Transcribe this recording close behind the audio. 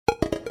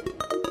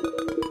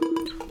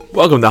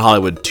Welcome to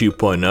Hollywood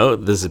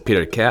 2.0. This is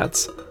Peter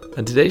Katz.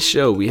 On today's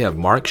show, we have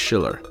Marc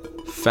Schiller,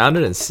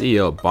 founder and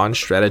CEO of Bond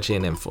Strategy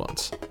and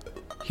Influence.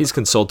 He's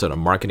consulted on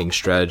marketing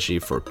strategy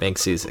for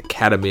Banksy's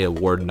Academy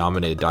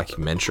Award-nominated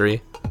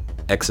documentary,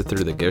 Exit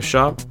Through the Gift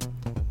Shop,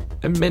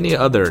 and many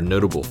other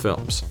notable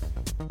films.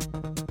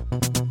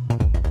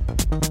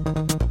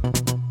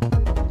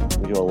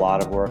 We do a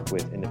lot of work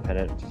with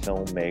independent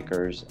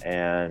filmmakers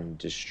and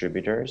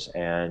distributors,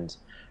 and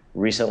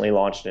recently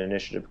launched an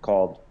initiative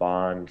called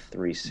Bond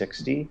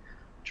 360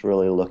 to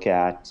really look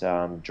at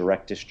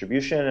direct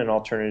distribution and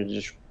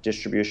alternative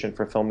distribution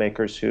for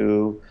filmmakers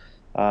who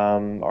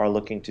are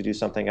looking to do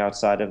something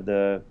outside of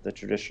the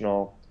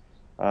traditional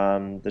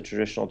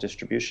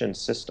distribution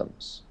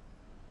systems.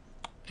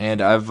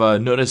 And I've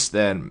noticed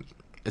that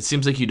it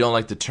seems like you don't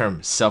like the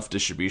term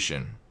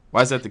self-distribution.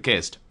 Why is that the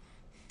case?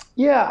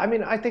 Yeah, I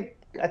mean, I think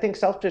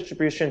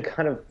self-distribution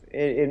kind of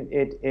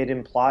it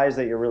implies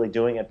that you're really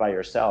doing it by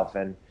yourself,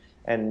 and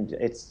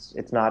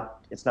it's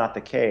not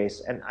the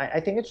case. And I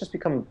think it's just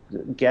become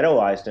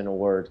ghettoized in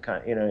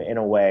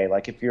a way.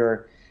 Like if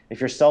you're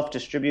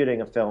self-distributing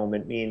a film,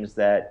 it means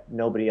that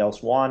nobody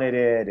else wanted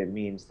it. It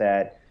means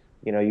that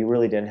you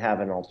really didn't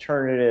have an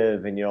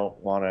alternative, and you don't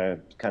want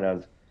to kind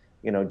of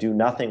do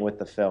nothing with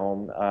the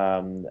film.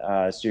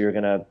 So you're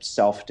going to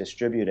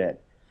self-distribute it,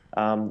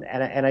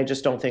 and I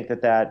just don't think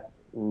that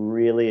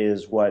really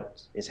is what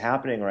is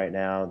happening right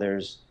now.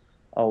 There's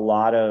a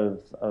lot of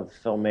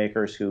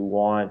filmmakers who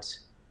want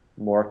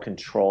more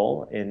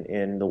control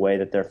in the way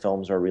that their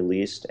films are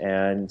released,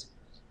 and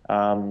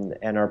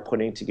are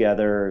putting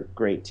together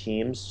great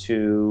teams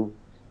to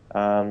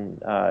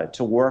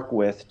work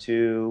with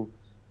to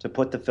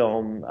put the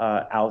film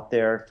out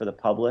there for the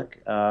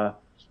public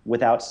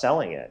without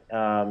selling it.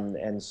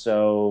 And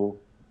so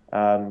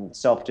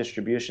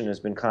self-distribution has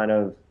been kind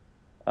of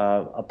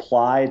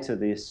applied to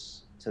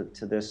this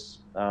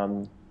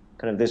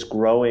kind of this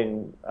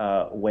growing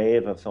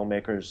wave of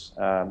filmmakers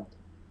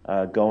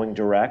going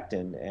direct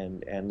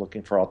and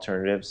looking for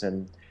alternatives,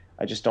 and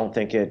I just don't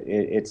think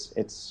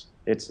it's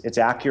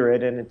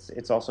accurate, and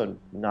it's also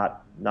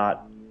not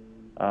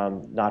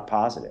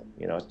positive.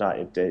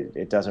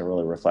 It doesn't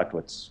really reflect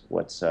what's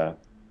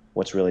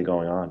really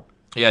going on.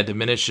 Yeah, it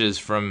diminishes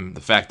from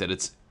the fact that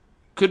it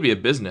could be a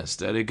business,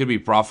 that it could be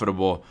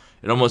profitable.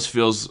 It almost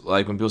feels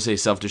like when people say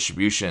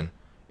self-distribution,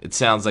 it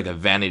sounds like a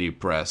vanity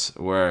press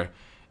where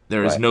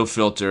there is no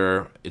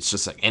filter. It's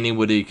just like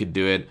anybody could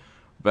do it.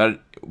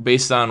 But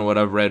based on what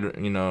I've read,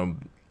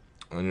 on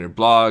your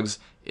blogs,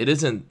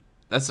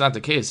 that's not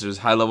the case. There's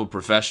high-level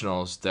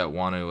professionals that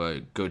want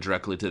to go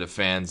directly to the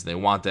fans. They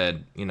want that,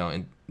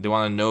 and they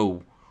want to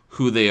know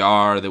who they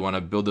are. They want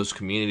to build those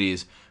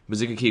communities because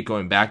they can keep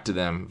going back to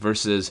them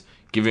versus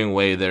giving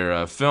away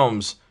their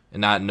films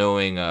and not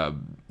knowing,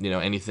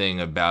 anything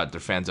about their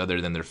fans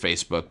other than their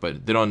Facebook.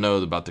 But they don't know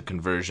about the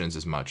conversions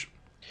as much.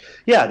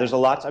 Yeah, there's a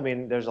lot.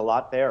 There's a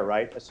lot there,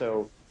 right?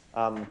 So,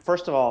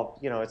 first of all,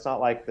 it's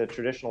not like the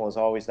traditional is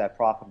always that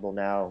profitable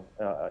now,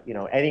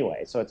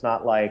 anyway. So it's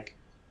not like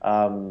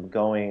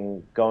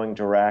going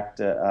direct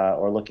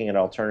or looking at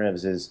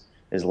alternatives is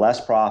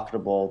less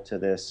profitable to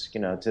this,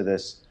 to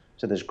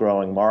this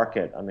growing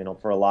market. I mean,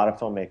 for a lot of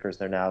filmmakers,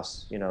 they're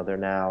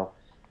now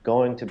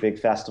going to big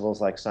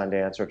festivals like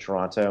Sundance or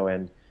Toronto,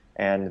 and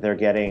they're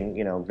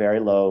getting very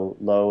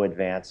low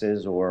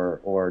advances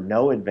or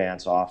no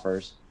advance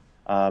offers.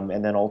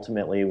 And then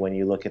ultimately, when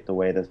you look at the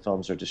way that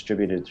films are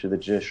distributed through the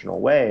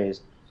traditional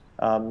ways,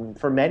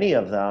 for many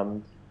of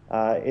them,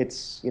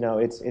 it's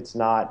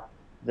not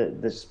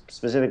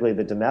specifically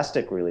the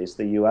domestic release,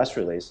 the U.S.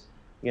 release,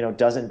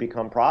 doesn't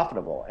become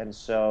profitable, and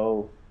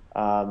so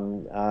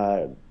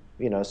so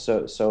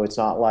it's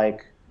not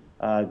like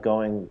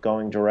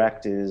going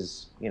direct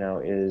is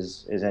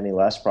any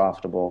less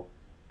profitable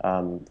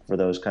for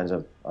those kinds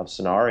of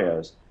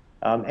scenarios.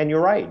 And you're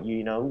right.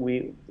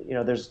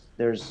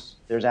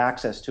 There's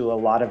access to a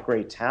lot of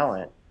great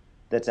talent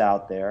that's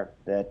out there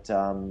that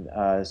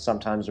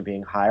sometimes are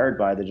being hired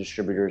by the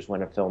distributors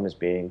when a film is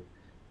being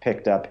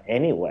picked up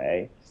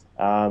anyway,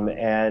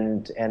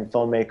 and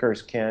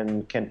filmmakers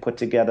can put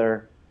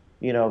together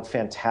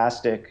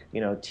fantastic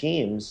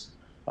teams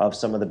of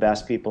some of the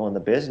best people in the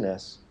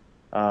business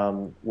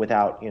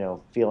without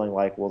feeling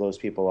like, well, those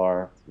people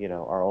are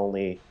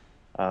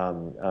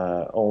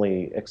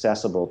only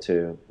accessible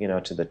to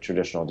the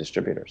traditional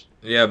distributors.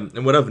 Yeah,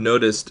 and what I've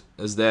noticed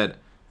is that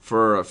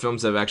for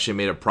films that have actually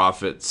made a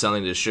profit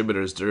selling to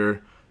distributors,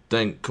 they're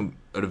done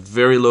at a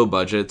very low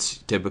budgets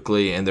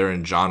typically, and they're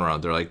in genre.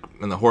 They're like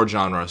in the horror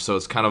genre, so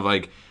it's kind of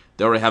like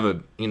they already have a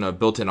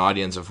built-in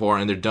audience of horror,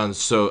 and they're done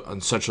so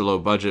on such a low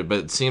budget. But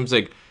it seems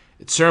like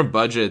at certain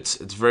budgets,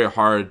 it's very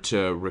hard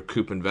to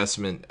recoup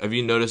investment. Have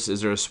you noticed?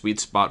 Is there a sweet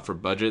spot for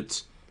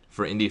budgets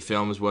for indie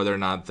films, whether or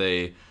not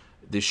they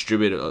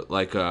distribute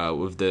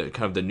with the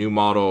kind of the new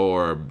model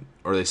or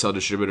they sell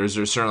distributors? Is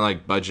there a certain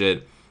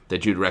budget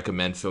that you'd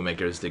recommend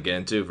filmmakers to get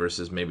into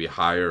versus maybe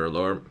higher or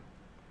lower?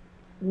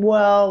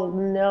 Well,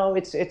 no,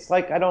 it's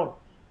like I don't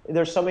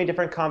there's so many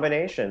different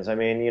combinations. I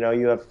mean,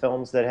 you have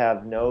films that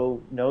have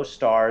no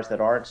stars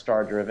that aren't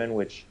star driven,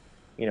 which,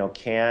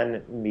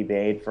 can be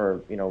made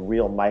for,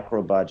 real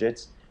micro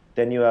budgets.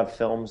 Then you have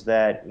films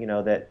that,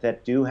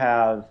 that do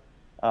have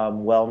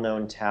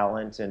well-known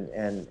talent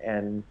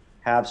and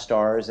have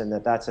stars, and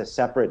that's a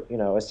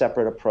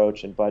separate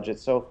approach and budget.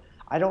 So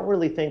I don't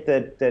really think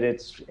that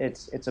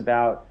it's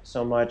about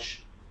so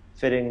much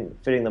fitting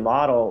the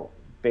model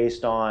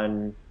based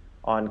on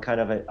kind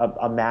of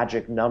a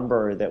magic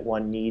number that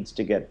one needs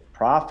to get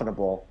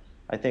profitable.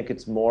 I think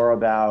it's more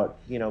about,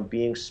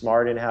 being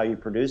smart in how you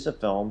produce a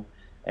film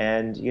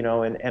and,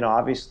 and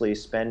obviously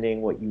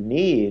spending what you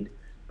need,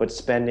 but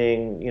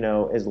spending,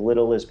 as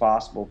little as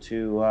possible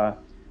to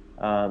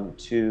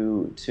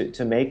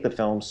make the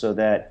film so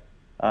that,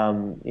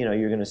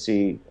 you're going to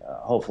see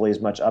hopefully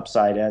as much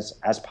upside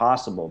as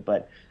possible.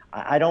 But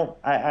I don't,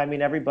 I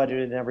mean, every budget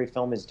in every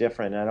film is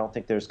different. And I don't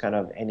think there's kind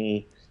of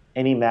any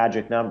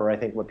magic number. I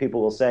think what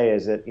people will say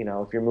is that,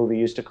 if your movie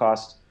used to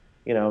cost,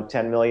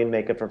 10 million,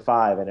 make it for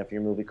five. And if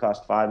your movie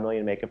cost 5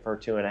 million, make it for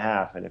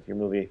 2.5. And if your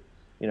movie,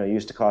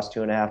 used to cost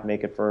 2.5,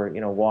 make it for,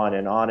 one,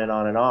 and on and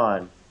on and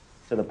on,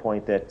 to the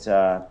point that,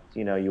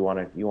 you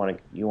want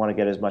to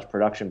get as much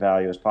production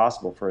value as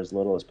possible for as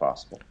little as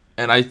possible.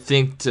 And I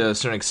think to a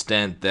certain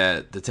extent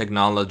that the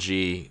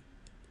technology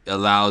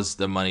allows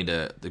the money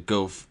to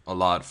go a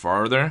lot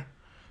farther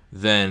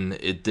than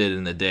it did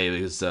in the day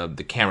because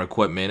the camera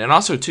equipment and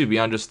also too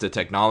beyond just the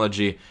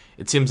technology,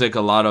 it seems like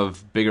a lot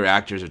of bigger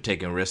actors are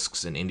taking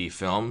risks in indie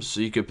films, so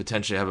you could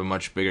potentially have a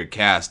much bigger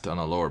cast on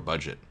a lower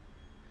budget.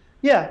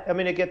 Yeah, I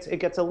mean it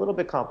gets a little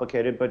bit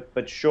complicated,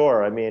 but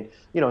sure. I mean,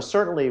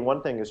 certainly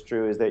one thing is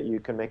true is that you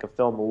can make a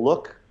film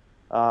look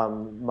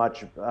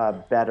much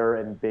better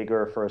and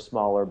bigger for a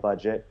smaller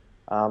budget.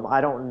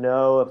 I don't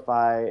know if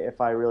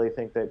I really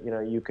think that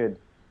you could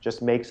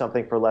just make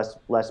something for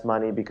less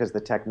money because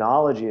the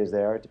technology is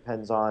there. It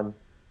depends on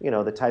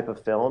the type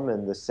of film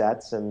and the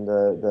sets and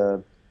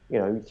the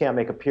you can't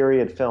make a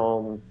period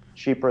film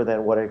cheaper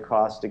than what it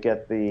costs to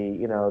get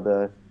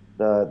the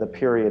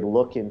period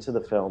look into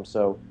the film.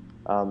 So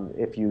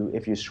if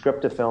you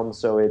script a film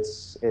so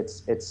it's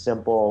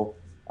simple,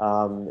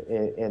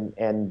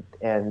 and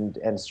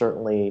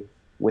certainly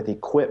with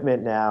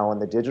equipment now on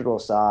the digital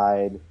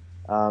side,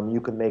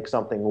 you can make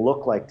something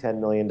look like $10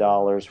 million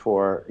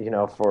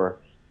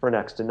for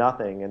next to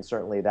nothing, and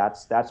certainly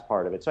that's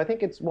part of it. So I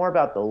think it's more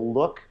about the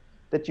look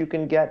that you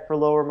can get for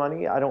lower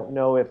money. I don't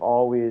know if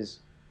always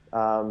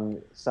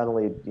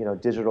suddenly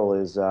digital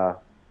is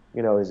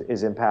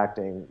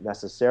impacting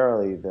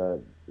necessarily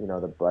the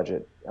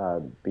budget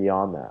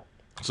beyond that.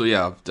 So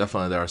yeah,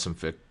 definitely there are some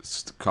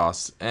fixed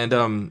costs. And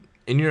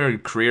in your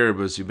career,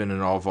 because you've been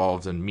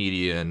involved in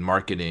media and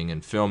marketing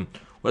and film,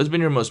 what has been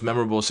your most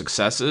memorable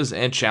successes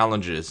and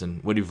challenges,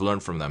 and what you've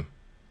learned from them?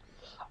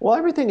 Well,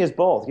 everything is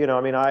both.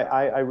 I mean,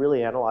 I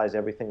really analyze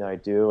everything that I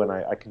do, and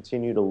I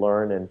continue to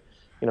learn. And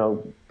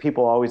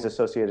people always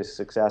associate a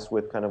success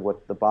with kind of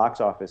what the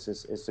box office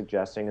is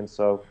suggesting. And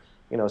so,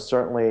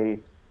 certainly,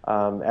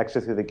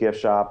 Exit Through the Gift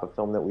Shop, a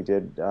film that we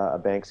did,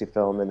 a Banksy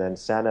film, and then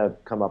Senna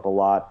come up a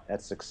lot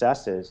as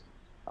successes.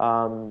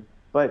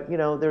 But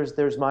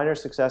there's minor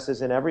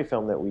successes in every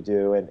film that we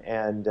do,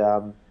 and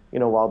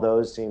while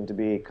those seem to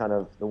be kind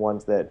of the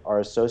ones that are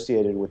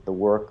associated with the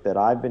work that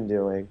I've been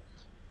doing.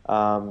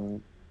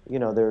 Um,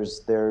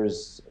 there's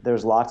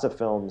lots of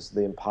films.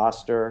 The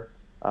Imposter,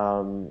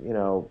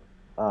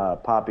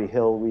 Poppy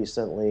Hill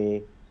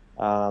recently,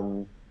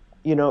 um,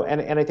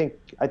 and I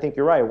think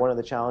you're right. One of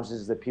the challenges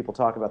is that people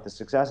talk about the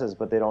successes,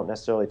 but they don't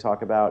necessarily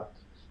talk about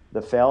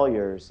the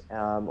failures,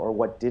 or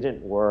what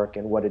didn't work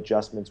and what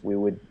adjustments we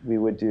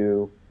would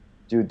do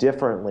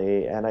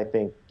differently. And I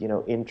think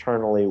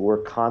internally we're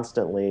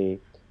constantly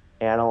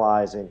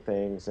analyzing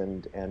things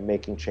and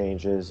making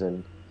changes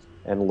and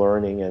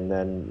learning, and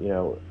then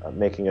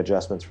making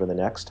adjustments for the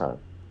next time.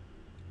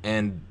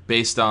 And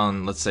based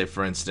on, let's say,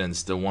 for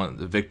instance, the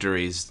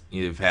victories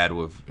you've had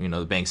with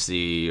the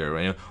Banksy,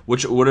 or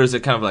which what is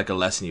it kind of like a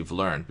lesson you've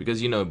learned?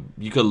 Because you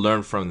could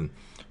learn from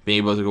being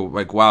able to go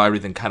like, wow,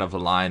 everything kind of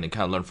aligned, and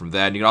kind of learn from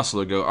that. And you can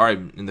also go, all right,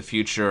 in the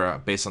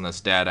future, based on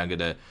this data, I'm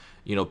gonna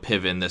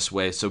pivot in this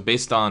way. So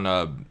based on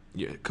a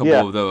couple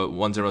Yeah, of the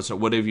ones that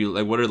what have you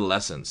like? What are the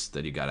lessons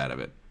that you got out of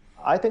it?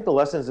 I think the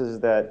lessons is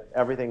that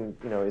everything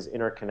is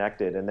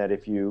interconnected, and that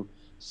if you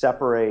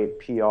separate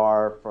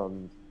PR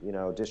from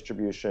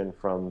distribution,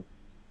 from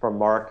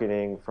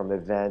marketing, from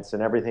events,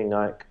 and everything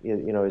like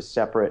is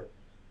separate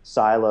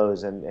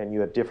silos, and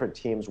you have different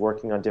teams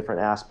working on different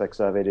aspects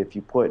of it. If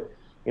you put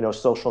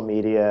social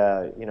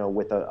media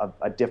with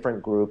a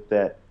different group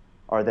that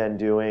are then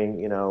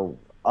doing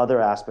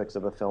other aspects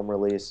of a film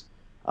release,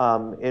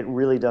 it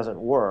really doesn't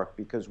work,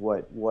 because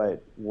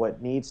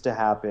what needs to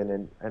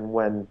happen, and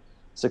when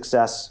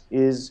success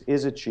is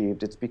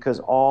achieved, it's because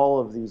all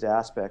of these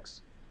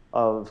aspects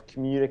of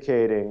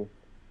communicating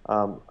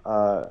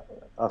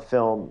a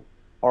film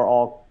are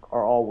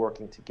all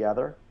working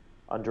together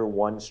under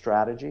one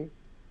strategy,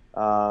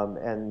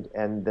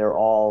 and they're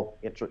all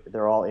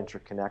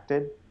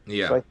interconnected.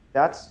 Yeah. So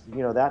that's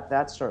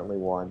that's certainly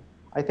one.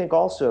 I think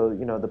also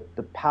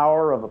the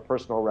power of a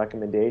personal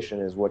recommendation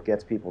is what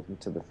gets people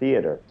into the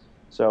theater.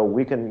 So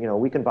we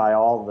can buy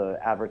all the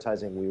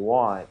advertising we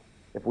want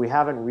if we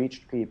haven't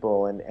reached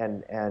people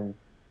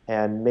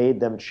and made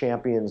them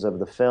champions of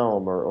the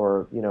film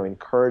or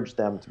encouraged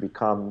them to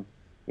become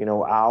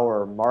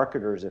our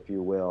marketers, if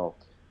you will,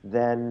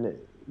 then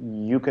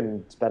you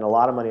can spend a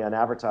lot of money on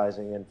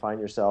advertising and find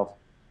yourself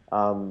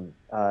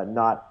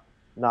not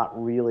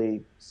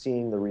really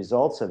seeing the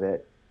results of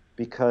it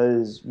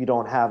because you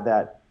don't have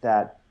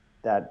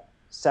that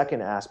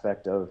second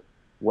aspect of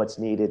what's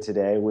needed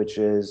today, which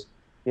is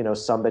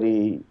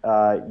somebody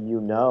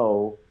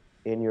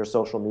in your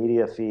social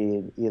media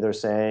feed either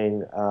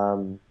saying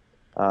I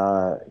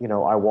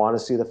want to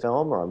see the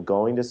film or I'm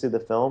going to see the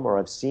film or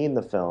I've seen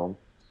the film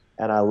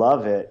and I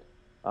love it.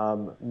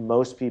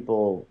 Most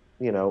people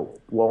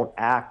won't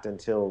act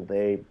until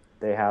they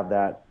have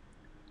that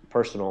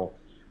personal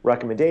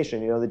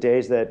recommendation. The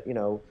days that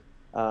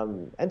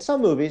and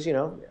some movies,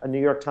 a New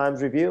York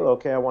Times review.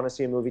 Okay, I want to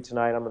see a movie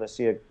tonight. I'm going to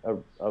see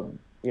I'm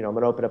going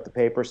to open up the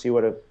paper, see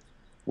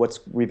what's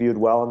reviewed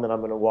well, and then I'm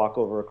going to walk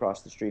over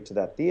across the street to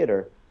that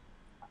theater.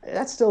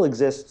 That still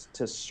exists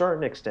to a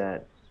certain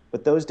extent,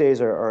 but those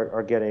days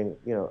are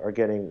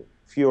getting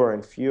fewer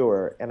and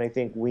fewer. And I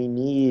think we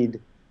need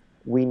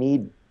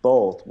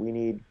both. We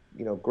need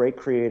great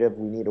creative.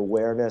 We need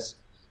awareness,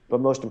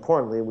 but most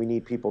importantly, we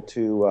need people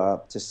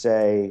to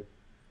say,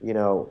 you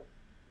know,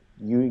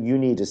 you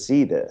need to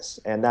see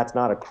this, and that's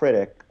not a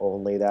critic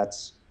only.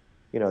 That's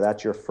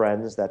your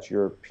friends, that's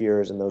your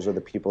peers, and those are the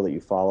people that you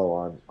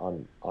follow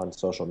on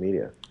social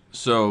media.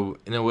 So,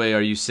 in a way,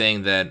 are you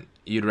saying that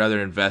you'd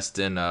rather invest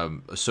in a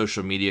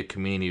social media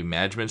community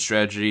management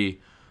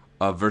strategy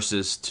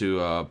versus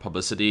to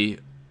publicity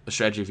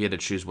strategy if you had to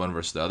choose one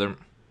versus the other?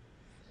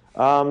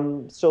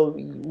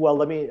 Well,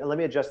 let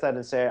me adjust that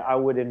and say I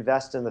would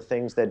invest in the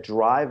things that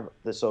drive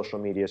the social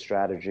media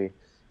strategy.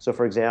 So,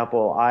 for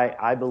example,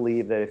 I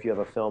believe that if you have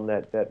a film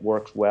that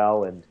works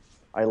well, and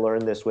I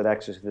learned this with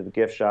Access to the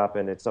Gift Shop,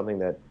 and it's something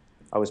that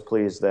I was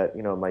pleased that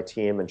my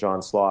team and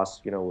John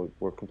Sloss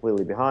were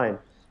completely behind,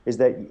 is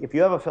that if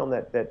you have a film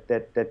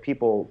that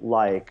people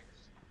like,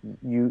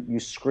 you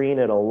screen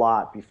it a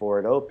lot before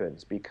it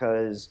opens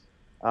because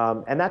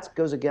and that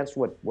goes against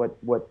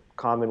what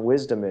common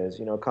wisdom is.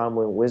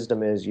 Common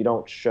wisdom is you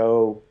don't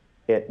show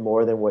it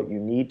more than what you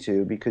need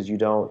to because you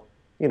don't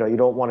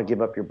want to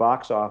give up your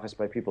box office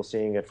by people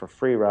seeing it for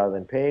free rather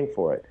than paying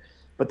for it.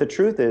 But the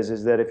truth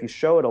is that if you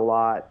show it a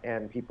lot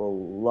and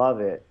people love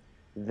it,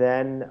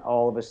 then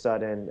all of a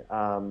sudden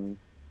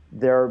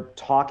they're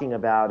talking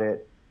about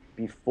it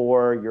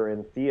before you're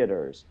in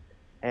theaters,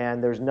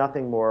 and there's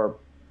nothing more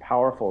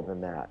powerful than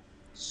that.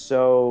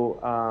 So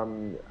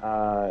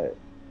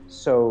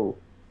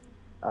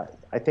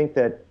I think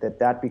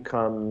that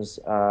becomes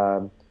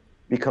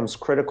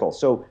critical.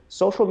 So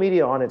social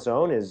media on its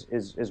own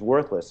is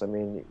worthless. I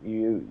mean,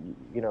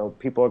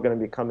 people are going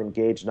to become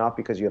engaged not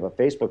because you have a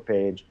Facebook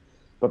page,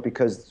 but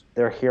because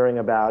they're hearing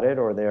about it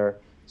or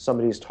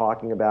somebody's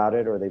talking about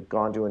it or they've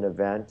gone to an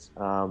event.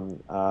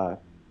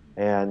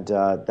 And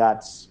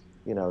that's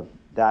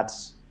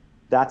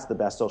the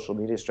best social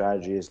media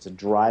strategy, is to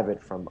drive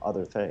it from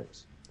other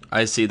things.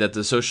 I see that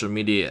the social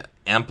media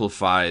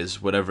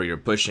amplifies whatever you're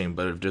pushing,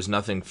 but if there's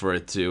nothing for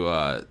it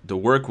to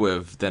work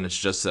with, then it's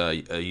just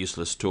a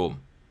useless tool.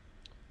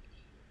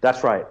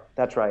 That's right.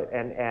 That's right.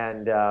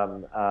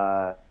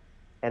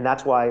 And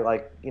that's why,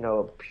 like,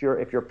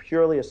 if you're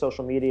purely a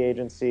social media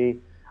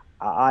agency,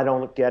 I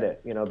don't get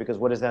it, because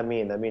what does that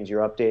mean? That means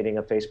you're updating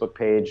a Facebook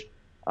page,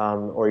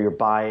 or you're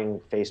buying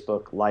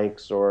Facebook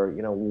likes, or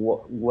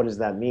what does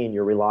that mean?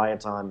 You're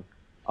reliant on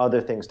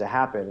other things to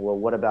happen. Well,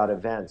 what about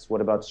events?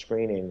 What about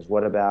screenings?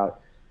 What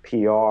about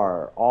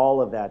PR?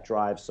 All of that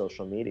drives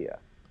social media.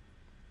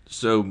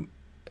 So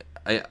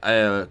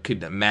I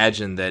could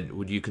imagine that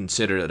would you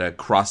consider it a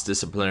cross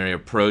disciplinary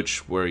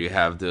approach where you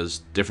have those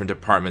different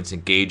departments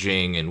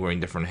engaging and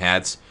wearing different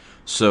hats,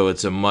 so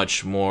it's a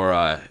much more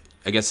I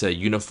guess a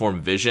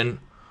uniform vision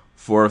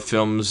for a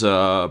film's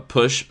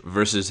push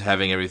versus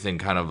having everything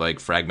kind of like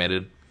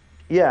fragmented.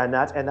 Yeah, and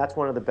that's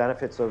one of the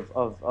benefits of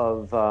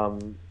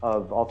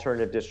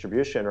alternative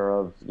distribution, or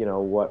of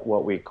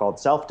what we called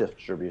self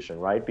distribution,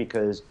 right?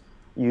 Because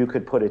you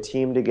could put a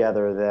team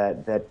together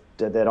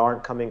that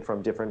aren't coming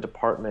from different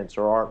departments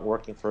or aren't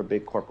working for a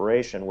big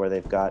corporation where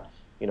they've got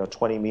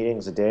 20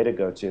 meetings a day to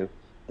go to,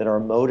 that are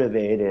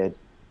motivated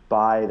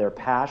by their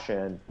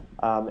passion,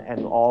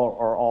 and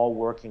all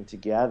working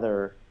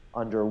together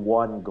under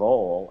one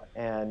goal.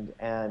 And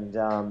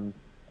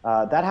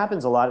that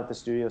happens a lot at the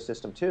studio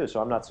system too. So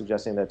I'm not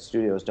suggesting that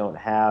studios don't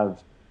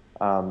have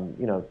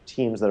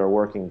teams that are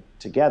working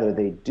together.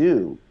 They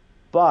do,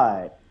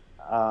 but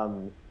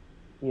um,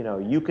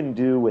 you can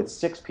do with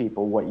 6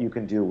 people what you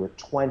can do with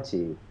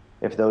 20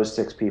 if those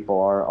 6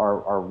 people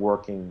are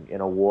working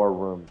in a war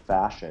room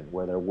fashion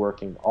where they're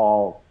working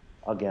all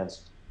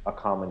against a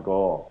common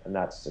goal, and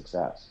that's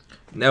success.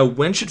 Now,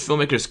 when should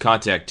filmmakers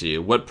contact you?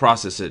 What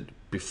process it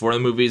before the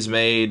movie's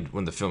made,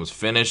 when the film's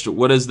finished?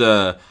 What is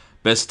the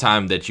best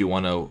time that you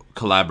want to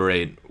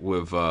collaborate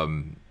with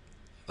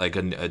like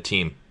a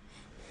team?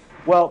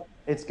 Well,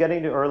 it's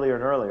getting to earlier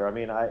and earlier. I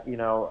mean,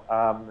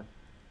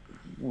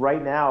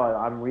 right now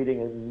I'm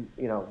reading,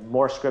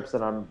 more scripts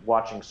than I'm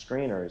watching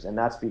screeners, and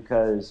that's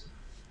because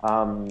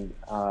um,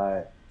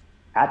 uh,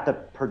 at the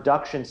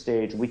production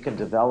stage we can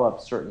develop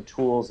certain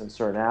tools and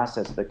certain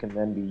assets that can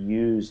then be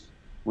used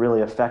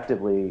really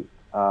effectively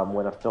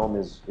when a film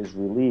is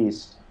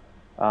released,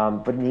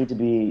 but need to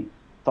be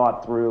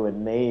thought through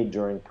and made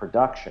during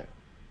production.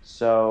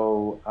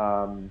 So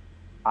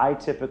I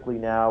typically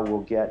now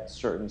will get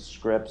certain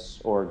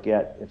scripts or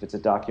get, if it's a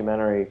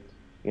documentary,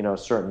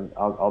 certain,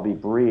 I'll be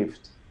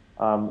briefed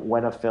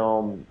when a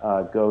film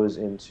goes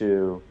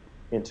into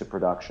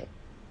production.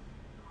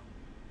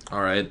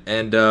 All right,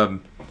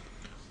 and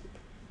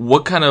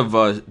what kind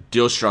of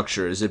deal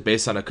structure is it?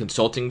 Based on a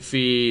consulting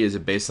fee? Is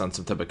it based on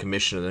some type of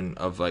commission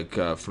of like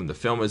from the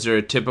film? Is there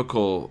a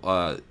typical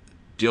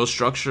deal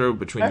structure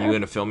between you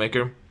and a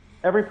filmmaker?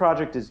 Every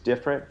project is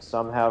different.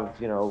 Some have,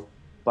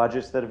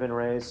 budgets that have been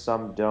raised.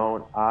 Some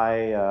don't.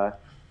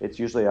 It's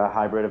usually a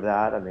hybrid of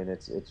that. I mean,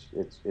 it's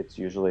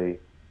usually,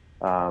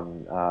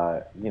 an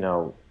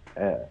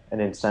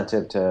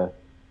incentive to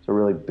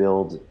really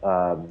build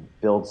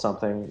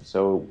something.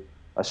 So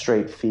a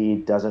straight fee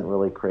doesn't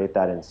really create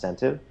that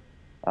incentive.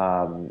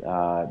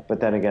 But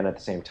then again, at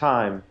the same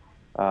time,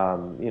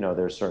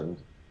 there's certain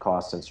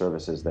costs and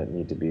services that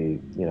need to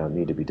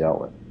be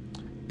dealt with.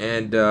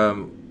 And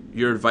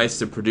your advice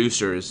to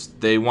producers,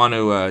 they want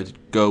to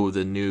go with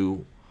a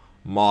new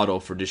model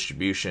for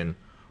distribution.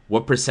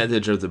 What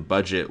percentage of the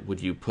budget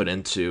would you put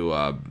into,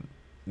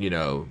 you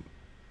know,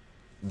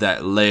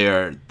 that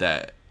layer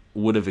that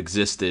would have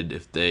existed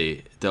if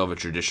they have a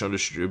traditional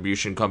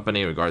distribution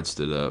company in regards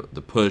to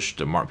the push,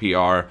 the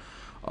PR,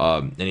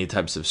 any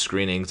types of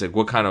screenings? Like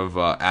what kind of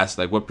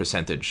like what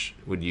percentage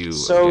would you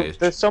So engage?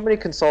 there's so many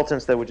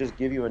consultants that would just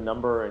give you a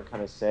number and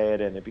kind of say it,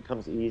 and it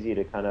becomes easy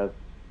to kind of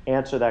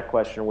answer that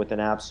question with an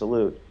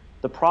absolute.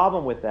 The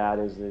problem with that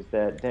is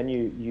that then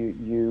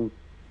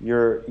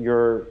you're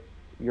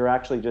you're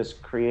actually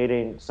just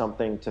creating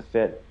something to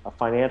fit a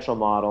financial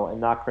model and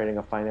not creating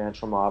a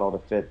financial model to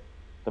fit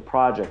the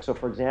project. So,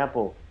 for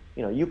example,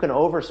 you can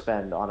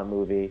overspend on a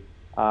movie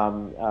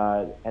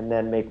and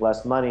then make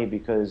less money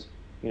because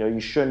you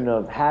shouldn't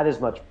have had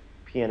as much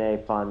P&A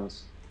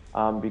funds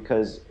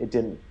because it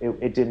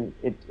didn't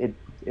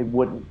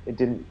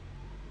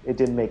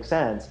make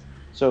sense.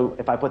 So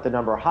if I put the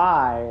number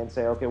high and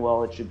say, okay,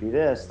 well, it should be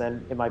this,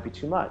 then it might be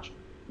too much.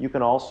 You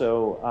can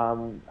also,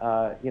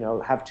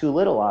 have too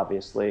little,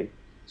 obviously.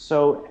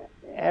 So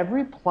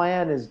every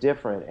plan is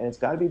different, and it's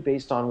got to be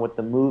based on what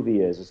the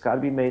movie is. It's got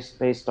to be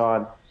based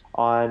on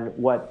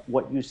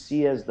what you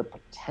see as the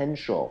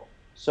potential.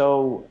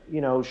 So,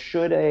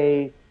 should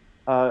a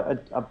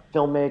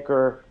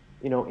filmmaker,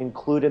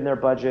 include in their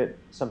budget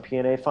some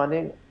P&A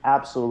funding?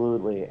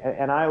 Absolutely.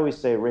 And I always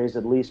say raise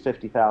at least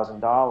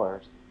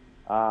 $50,000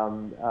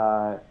 um,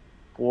 uh,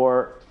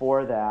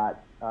 for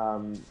that.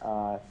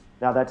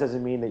 Now that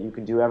doesn't mean that you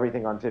can do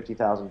everything on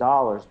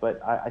 $50,000, but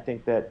I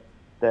think that's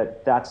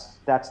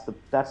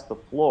the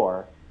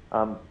floor,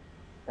 and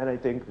I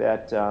think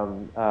that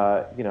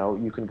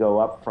you can go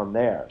up from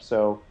there.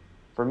 So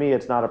for me,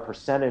 it's not a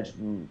percentage,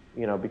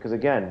 because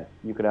again,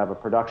 you could have a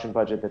production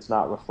budget that's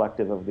not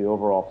reflective of the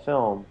overall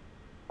film.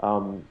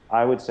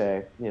 I would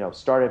say,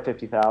 start at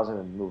 50,000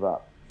 and move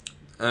up.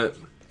 Uh,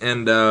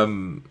 and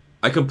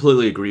I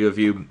completely agree with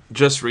you.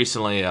 Just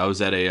recently, I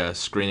was at a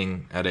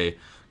screening at a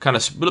kind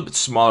of little bit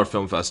smaller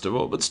film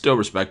festival, but still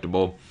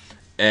respectable.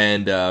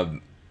 And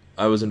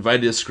I was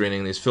invited to a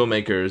screening. These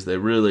filmmakers, they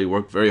really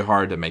worked very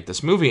hard to make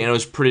this movie, and it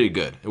was pretty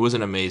good. It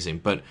wasn't amazing,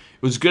 but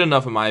it was good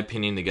enough, in my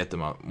opinion, to get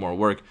them more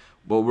work.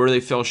 But where they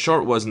fell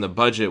short was in the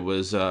budget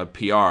was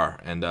PR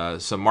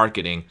and some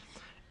marketing.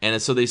 And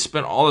so they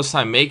spent all this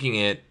time making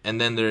it, and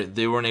then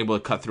they weren't able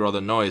to cut through all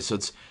the noise. So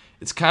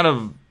it's kind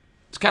of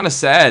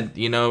sad,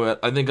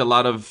 I think a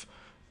lot of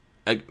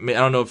I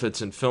don't know if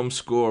it's in film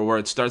school or where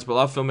it starts, but a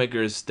lot of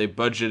filmmakers they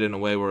budget in a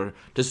way where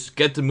just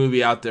get the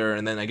movie out there,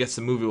 and then I guess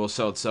the movie will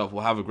sell itself.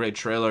 We'll have a great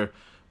trailer,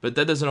 but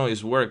that doesn't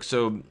always work.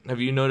 So have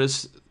you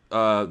noticed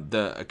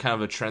the kind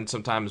of a trend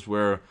sometimes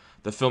where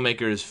the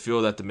filmmakers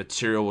feel that the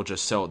material will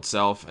just sell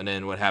itself, and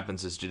then what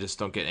happens is you just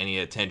don't get any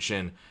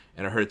attention,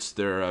 and it hurts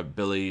their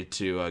ability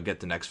to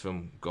get the next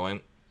film going?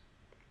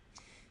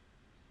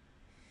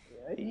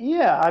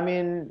 Yeah, I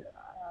mean,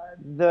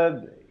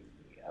 the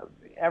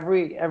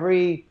every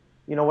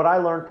what I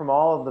learned from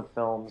all of the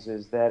films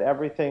is that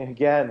everything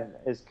again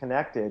is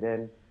connected,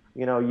 and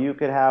you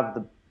could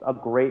have a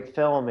great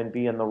film and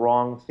be in the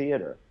wrong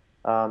theater,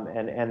 and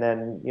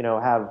then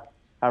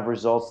have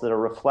results that are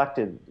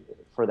reflected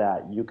for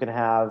that. You can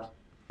have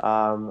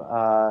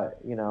a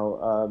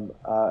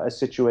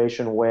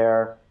situation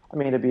where, I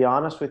mean, to be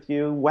honest with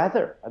you,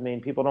 weather. I mean,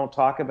 people don't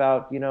talk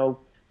about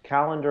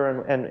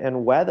calendar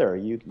and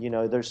weather.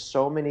 There's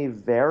so many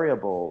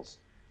variables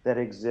that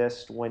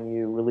exist when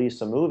you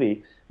release a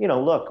movie.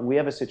 Look, we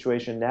have a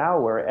situation now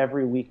where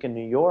every week in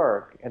New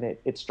York, and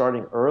it's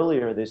starting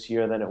earlier this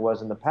year than it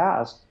was in the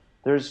past.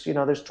 There's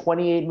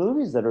 28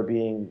 movies that are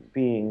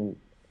being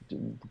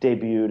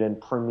debuted and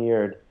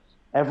premiered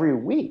every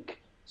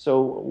week.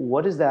 So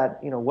what is that,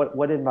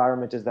 what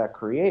environment does that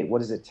create? What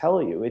does it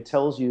tell you? It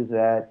tells you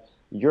that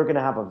you're going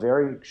to have a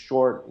very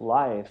short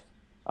life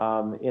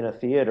in a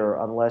theater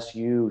unless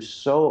you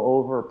so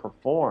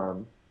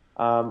overperform.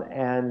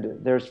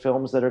 And there's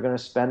films that are going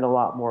to spend a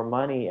lot more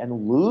money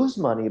and lose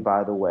money,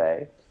 by the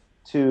way,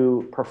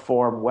 to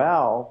perform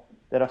well.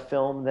 That a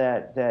film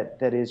that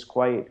is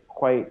quite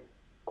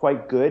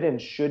good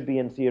and should be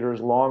in theaters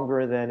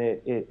longer than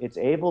it's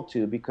able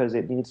to, because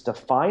it needs to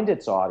find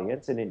its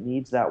audience and it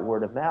needs that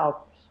word of mouth,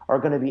 are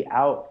going to be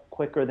out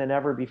quicker than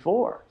ever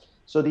before.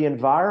 So the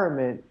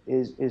environment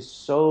is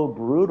so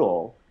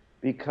brutal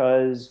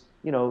because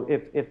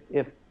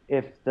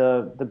if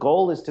the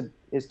goal is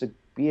to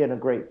be in a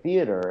great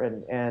theater,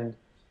 and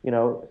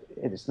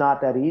it's not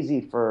that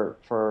easy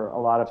for a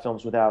lot of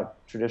films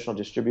without traditional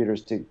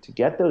distributors to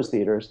get those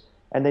theaters,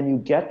 and then you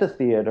get the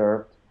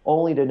theater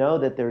only to know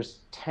that there's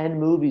 10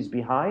 movies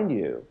behind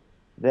you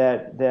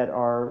that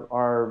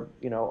are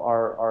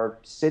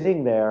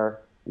sitting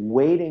there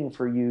waiting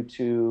for you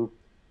to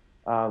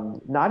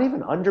not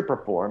even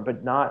underperform,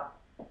 but not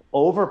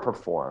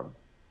overperform.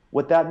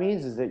 What that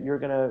means is that you're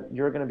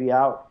gonna be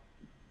out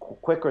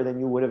quicker than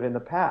you would have in the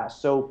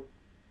past. So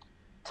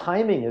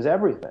timing is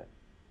everything.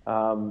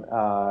 Um,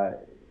 uh,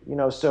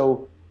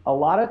 so a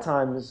lot of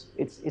times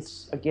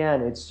it's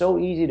again, it's so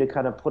easy to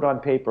kind of put on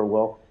paper,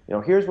 well,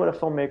 here's what a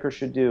filmmaker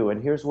should do,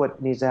 and here's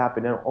what needs to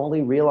happen, and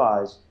only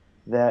realize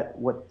that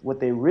what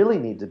they really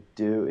need to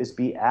do is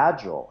be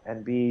agile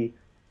and be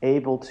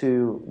able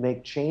to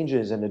make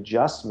changes and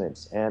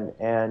adjustments, and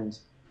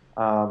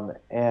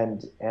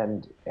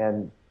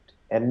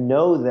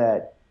know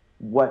that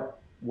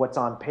what's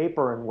on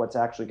paper and what's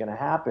actually going to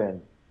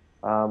happen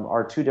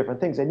are two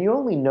different things. And you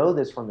only know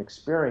this from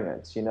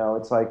experience.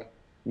 It's like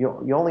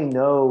you only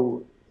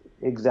know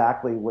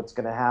exactly what's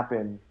going to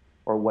happen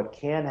or what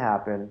can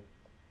happen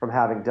from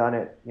having done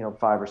it,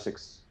 five or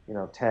six,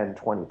 10,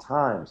 20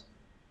 times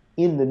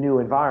in the new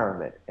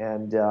environment.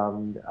 And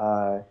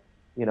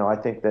I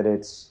think that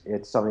it's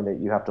something that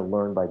you have to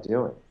learn by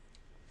doing.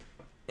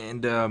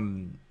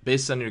 And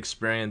based on your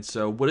experience,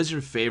 what is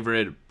your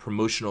favorite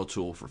promotional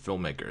tool for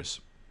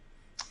filmmakers?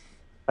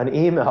 An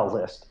email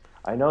list.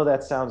 I know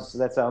that sounds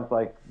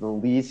like the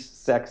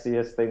least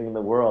sexiest thing in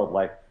the world.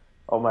 Like,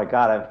 oh my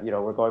God,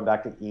 we're going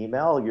back to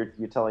email.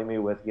 You're telling me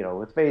with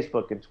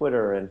Facebook and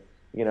Twitter and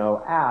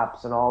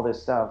apps and all this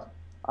stuff.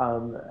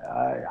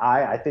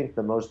 I think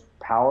the most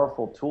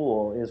powerful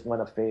tool is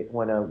when a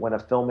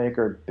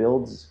filmmaker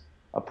builds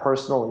a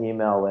personal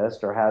email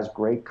list or has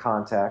great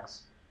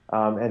contacts,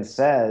 and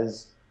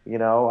says,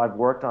 I've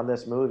worked on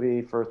this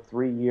movie for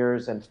 3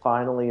 years, and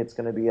finally it's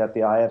going to be at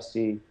the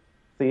IFC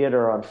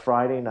theater on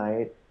Friday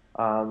night.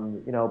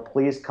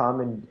 Please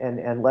come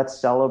and let's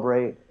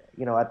celebrate,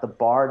 at the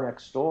bar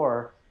next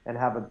door and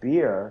have a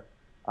beer.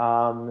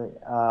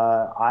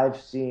 I've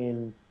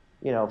seen,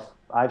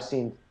 I've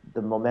seen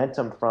the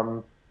momentum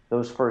from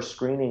those first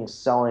screenings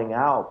selling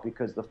out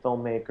because the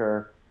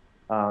filmmaker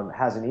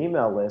has an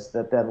email list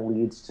that then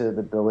leads to the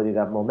ability to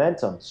have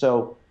momentum.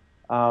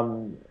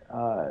 Um,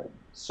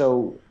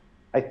 so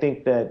I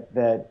think that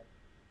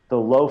the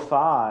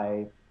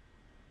lo-fi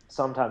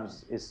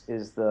sometimes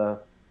is the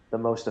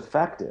most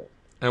effective.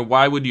 And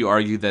why would you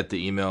argue that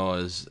the email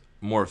is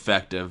more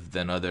effective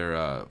than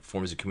other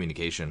forms of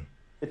communication?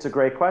 It's a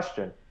great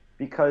question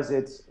because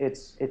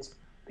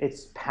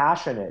it's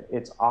passionate,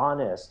 it's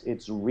honest,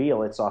 it's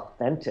real, it's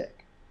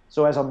authentic.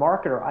 So as a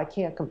marketer, I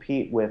can't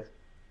compete with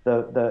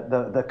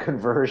the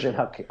conversion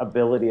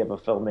ability of a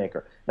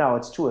filmmaker. Now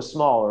it's to a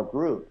smaller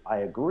group, I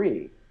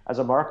agree. As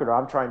a marketer,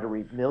 I'm trying to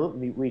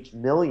reach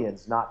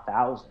millions, not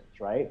thousands,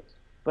 right?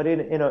 But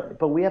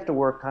we have to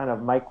work kind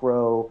of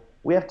micro.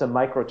 We have to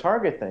micro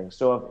target things.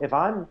 So if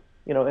I'm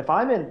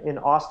in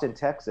Austin,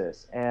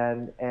 Texas,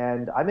 and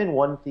I'm in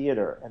one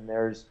theater, and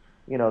there's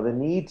the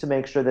need to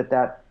make sure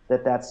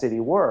that city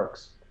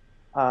works,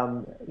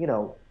 um, you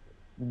know,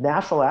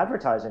 national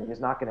advertising is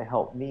not going to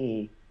help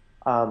me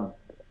um,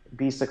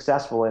 be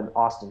successful in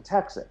Austin,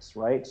 Texas,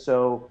 right?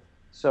 So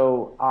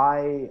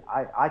I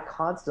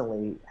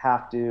constantly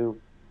have to,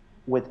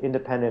 with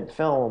independent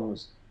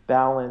films,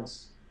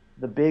 balance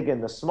the big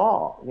and the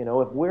small.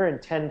 If we're in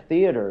 10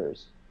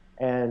 theaters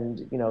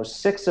and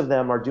six of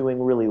them are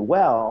doing really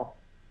well,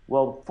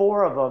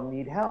 four of them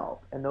need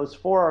help, and those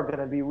four are going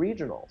to be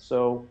regional.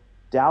 So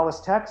Dallas,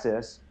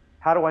 Texas,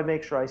 how do I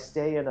make sure I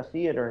stay in a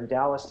theater in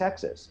Dallas,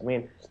 Texas? I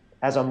mean,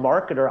 as a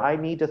marketer, I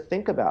need to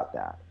think about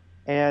that.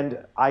 And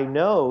I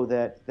know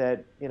that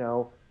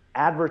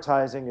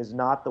advertising is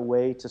not the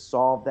way to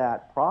solve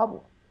that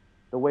problem.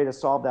 The way to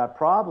solve that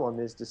problem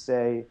is to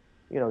say,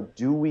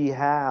 do we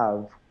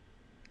have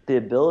the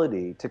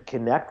ability to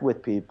connect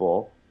with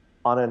people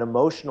on an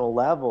emotional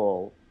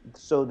level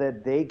so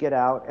that they get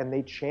out and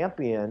they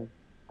champion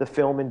the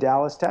film in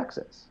Dallas,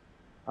 Texas?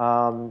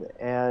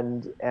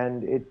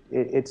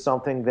 It's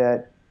something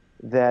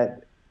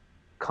that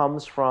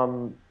comes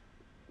from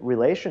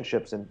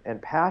relationships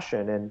and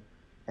passion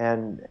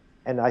and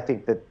and I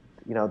think that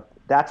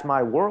that's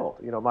my world.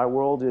 My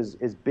world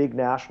is big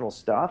national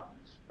stuff,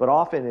 but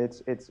often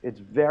it's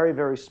very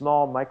very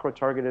small micro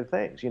targeted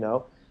things.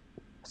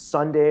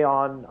 Sunday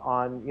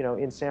on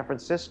in San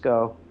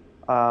Francisco,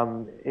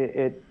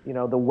 the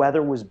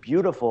weather was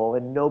beautiful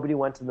and nobody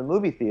went to the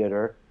movie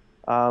theater.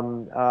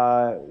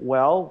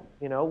 Well,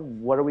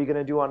 what are we going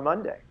to do on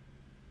Monday?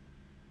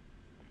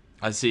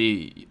 I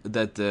see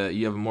that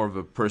you have more of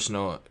a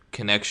personal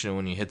connection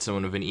when you hit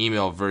someone with an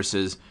email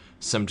versus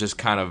some just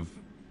kind of,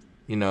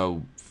 you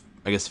know,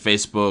 I guess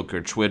Facebook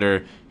or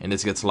Twitter, and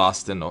this gets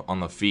lost on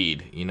the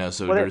feed.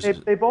 So Well, there's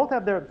they both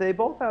have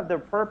their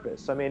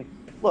purpose. I mean,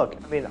 look,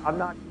 I'm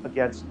not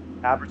against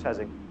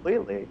advertising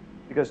completely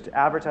because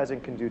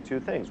advertising can do two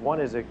things. One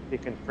is it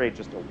can create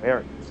just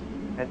awareness,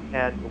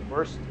 and the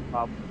worst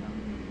problem with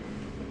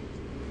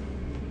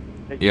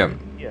that you're yeah. in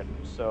theater.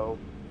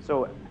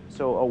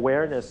 So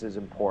awareness is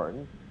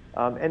important.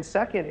 And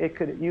second, if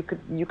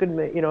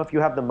you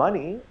have the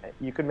money,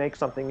 you could make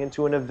something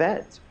into an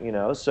event.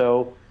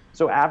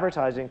 So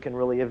advertising can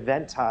really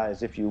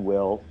eventize, if you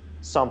will,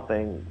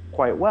 something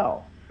quite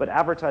well. But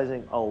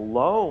advertising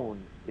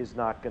alone is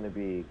not going to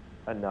be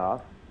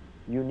enough.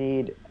 You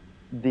need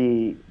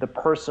the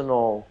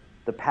personal,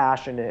 the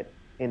passionate,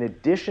 in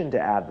addition to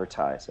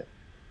advertising.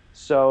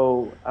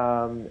 So,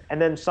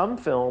 and then some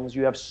films,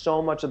 you have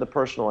so much of the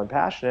personal and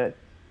passionate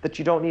that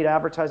you don't need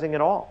advertising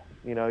at all.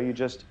 You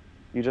just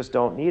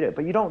don't need it.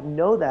 But you don't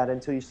know that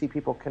until you see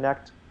people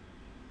connect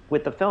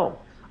with the film.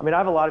 I mean, I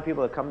have a lot of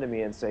people that come to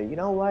me and say, you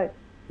know what,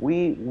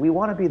 we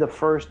want to be the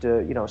first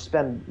to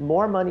spend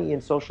more money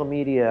in social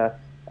media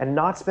and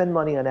not spend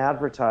money on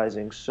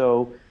advertising,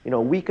 so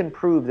we can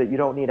prove that you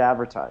don't need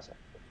advertising.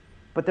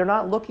 But they're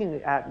not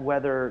looking at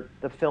whether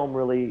the film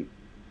really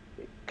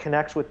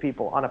connects with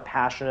people on a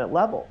passionate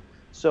level.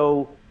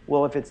 So,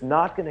 well, if it's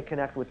not going to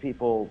connect with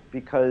people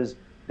because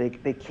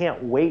they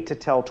can't wait to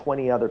tell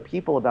 20 other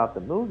people about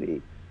the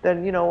movie,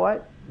 then you know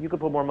what? You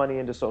could put more money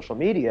into social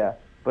media,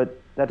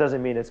 but that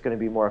doesn't mean it's going to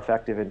be more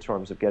effective in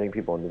terms of getting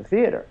people into the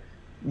theater.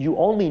 You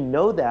only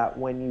know that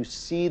when you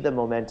see the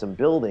momentum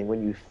building,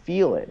 when you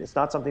feel it. It's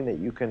not something that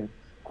you can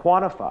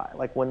quantify.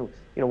 Like when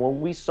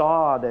we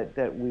saw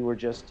that we were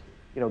just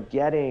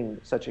getting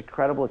such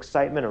incredible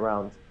excitement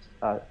around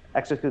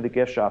Exit Through the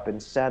Gift Shop and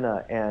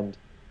Senna and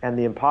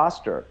The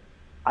Imposter,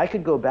 I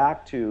could go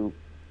back to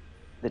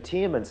the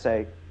team and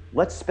say,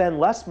 let's spend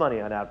less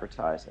money on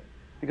advertising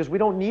because we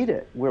don't need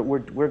it. We're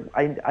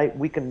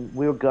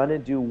gonna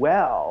do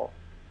well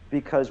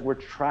because we're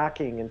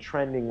tracking and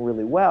trending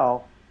really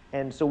well,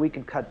 and so we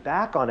can cut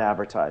back on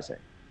advertising.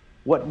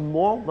 What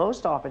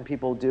most often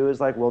people do is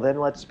like, well, then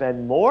let's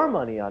spend more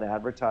money on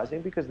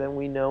advertising because then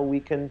we know we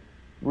can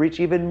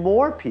reach even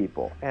more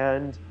people.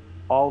 And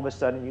all of a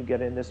sudden, you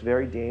get in this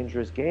very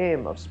dangerous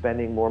game of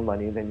spending more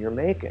money than you're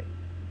making.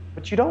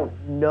 But you don't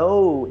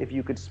know if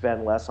you could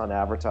spend less on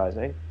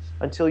advertising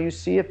until you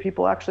see if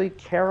people actually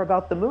care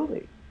about the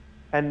movie.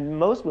 And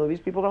most movies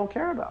people don't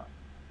care about.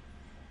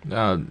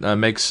 That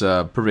makes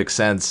perfect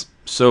sense.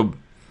 So,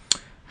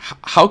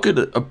 how could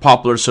a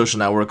popular social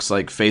networks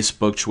like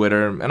Facebook,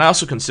 Twitter, and I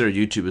also consider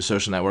YouTube a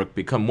social network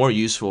become more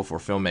useful for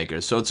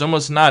filmmakers? So it's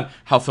almost not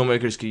how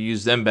filmmakers could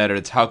use them better;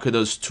 it's how could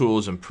those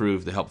tools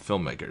improve to help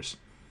filmmakers.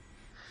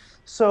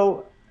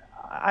 So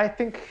I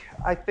think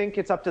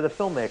it's up to the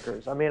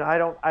filmmakers. I mean,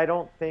 I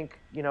don't think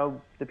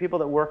the people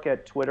that work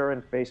at Twitter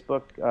and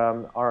Facebook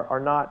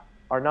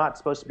are not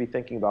supposed to be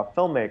thinking about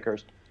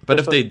filmmakers. But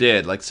They're if supposed they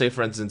did, like say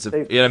for instance, if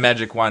they you had a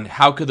magic wand,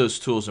 how could those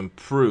tools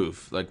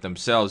improve, like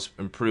themselves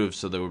improve,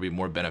 so they would be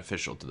more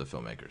beneficial to the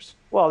filmmakers?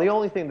 Well, the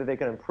only thing that they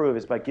can improve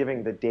is by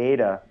giving the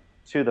data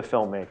to the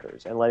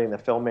filmmakers and letting the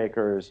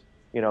filmmakers,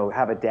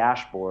 have a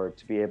dashboard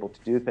to be able to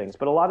do things.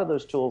 But a lot of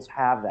those tools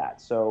have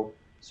that. So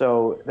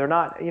they're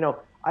not,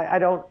 I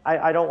don't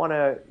want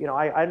to,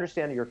 I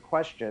understand your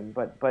question,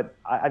 but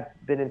I've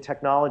been in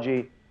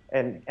technology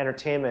and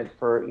entertainment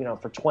for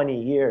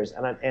 20 years,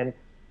 and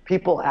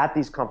people at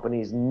these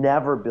companies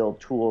never build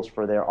tools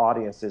for their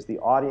audiences. The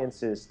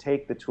audiences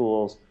take the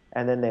tools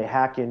and then they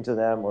hack into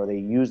them or they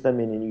use them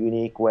in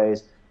unique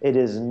ways. It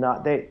is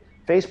not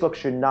Facebook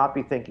should not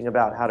be thinking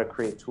about how to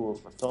create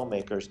tools for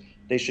filmmakers.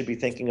 They should be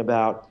thinking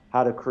about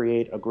how to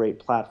create a great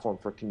platform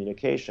for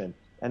communication.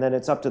 And then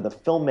it's up to the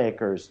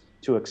filmmakers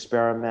to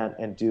experiment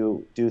and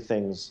do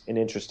things in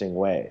interesting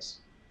ways.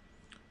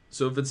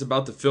 So if it's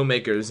about the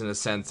filmmakers in a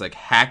sense, like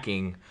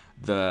hacking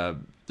the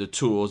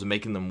tools and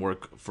making them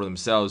work for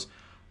themselves,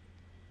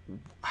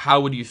 how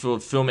would you feel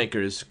if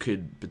filmmakers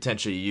could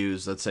potentially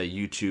use, let's say,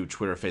 YouTube,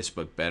 Twitter,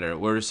 Facebook better?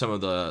 What are some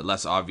of the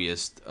less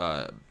obvious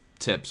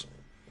tips?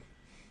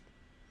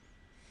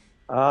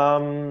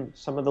 Some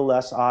of the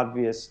less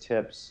obvious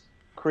tips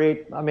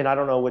create. I mean, I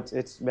don't know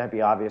it's might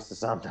be obvious to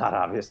some, not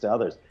obvious to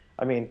others.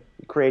 I mean,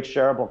 create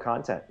shareable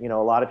content. A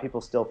lot of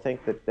people still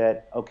think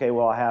that okay,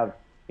 well, I have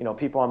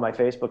people on my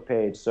Facebook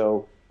page,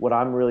 so what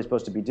I'm really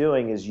supposed to be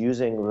doing is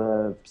using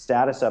the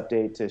status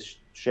update to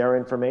share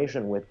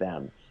information with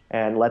them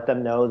and let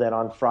them know that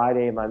on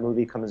Friday my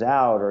movie comes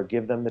out, or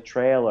give them the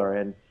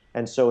trailer.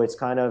 And so it's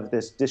kind of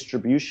this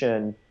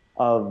distribution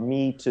of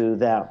me to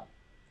them.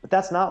 But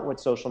that's not what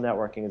social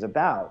networking is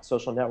about.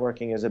 Social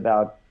networking is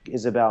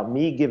about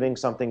me giving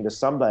something to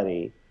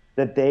somebody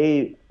that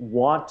they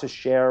want to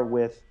share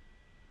with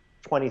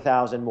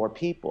 20,000 more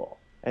people.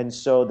 And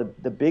so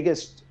the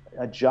biggest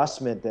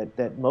adjustment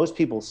that most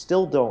people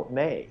still don't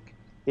make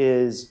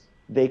is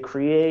they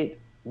create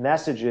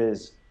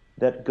messages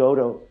that go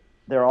to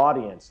their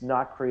audience,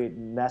 not create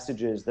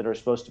messages that are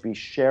supposed to be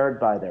shared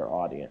by their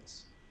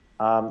audience.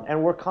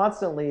 And we're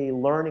constantly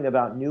learning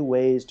about new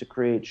ways to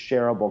create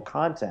shareable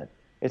content.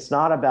 It's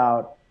not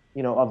about, a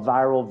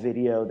viral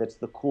video that's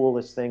the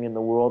coolest thing in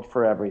the world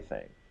for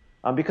everything.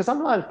 Because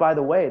sometimes, by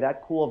the way,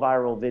 that cool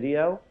viral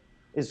video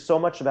is so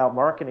much about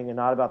marketing and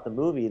not about the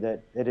movie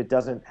that it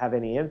doesn't have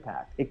any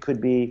impact. It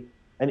could be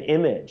an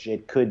image.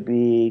 It could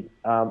be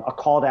a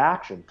call to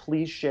action.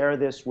 Please share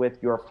this with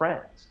your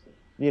friends.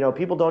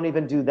 People don't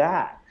even do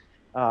that.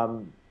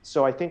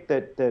 So I think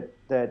that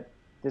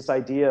this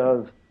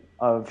idea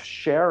of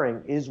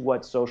sharing is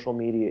what social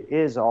media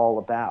is all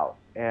about,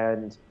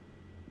 and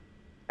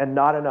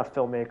not enough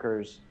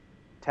filmmakers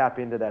tap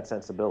into that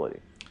sensibility.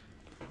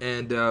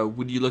 And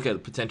would you look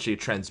at potentially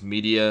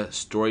transmedia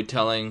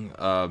storytelling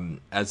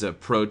as an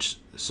approach?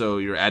 So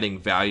you're adding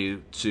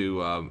value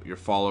to your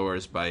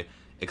followers by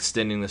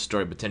extending the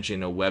story potentially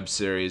in a web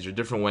series or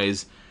different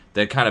ways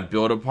that kind of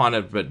build upon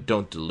it but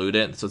don't dilute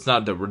it. So it's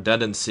not the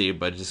redundancy,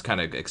 but it just kind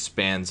of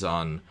expands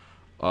on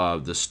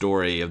the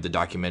story of the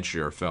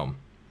documentary or film.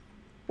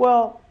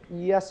 Well,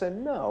 yes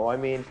and no. I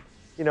mean,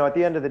 at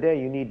the end of the day,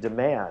 you need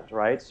demand,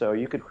 right? So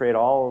you could create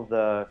all of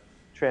the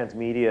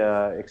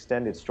transmedia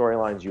extended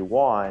storylines you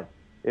want.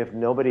 If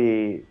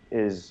nobody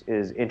is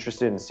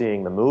interested in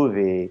seeing the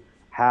movie,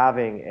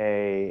 having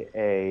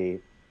a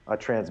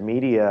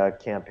transmedia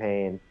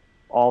campaign,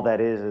 all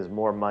that is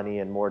more money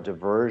and more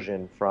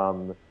diversion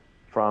from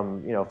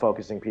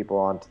focusing people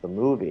onto the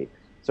movie.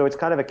 So it's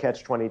kind of a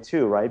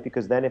catch-22, right?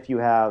 Because then if you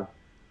have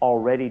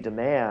already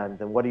demand,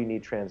 then what do you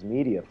need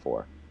transmedia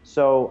for?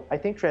 So I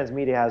think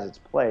transmedia has its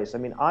place. I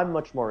mean, I'm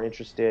much more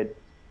interested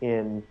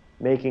in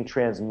making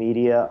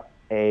transmedia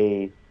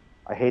I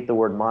hate the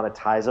word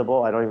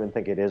monetizable. I don't even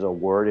think it is a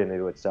word in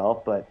and of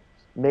itself, but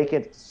make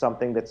it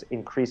something that's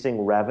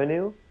increasing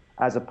revenue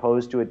as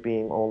opposed to it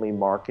being only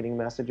marketing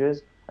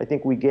messages. I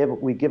think we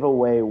give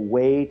away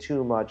way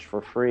too much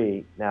for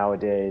free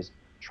nowadays,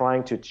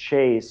 trying to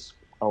chase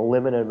a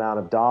limited amount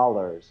of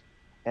dollars.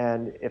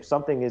 And if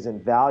something is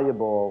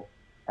invaluable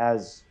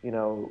as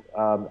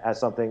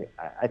something,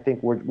 I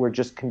think we're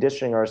just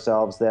conditioning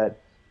ourselves that,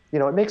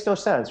 it makes no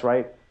sense,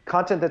 right?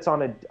 Content that's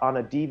on a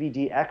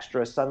DVD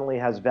extra suddenly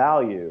has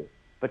value,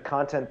 but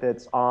content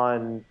that's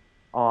on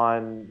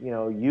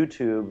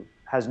YouTube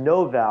has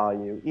no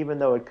value, even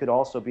though it could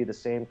also be the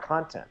same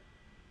content.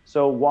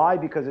 So why?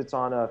 Because it's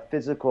on a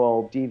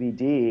physical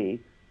DVD,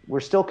 we're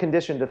still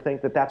conditioned to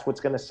think that that's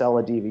what's going to sell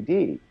a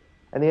DVD.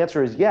 And the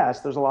answer is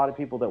yes. There's a lot of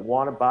people that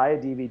want to buy a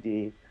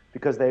DVD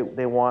because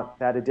they want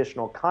that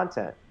additional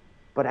content.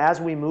 But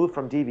as we move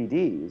from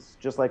DVDs,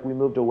 just like we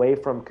moved away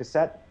from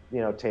cassette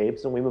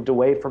tapes, and we moved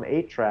away from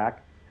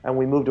 8-track, and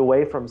we moved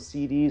away from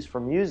CDs for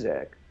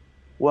music,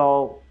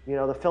 well,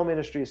 the film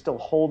industry is still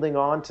holding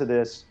on to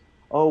this,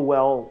 oh,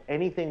 well,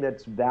 anything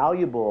that's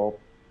valuable,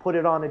 put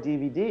it on a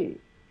DVD.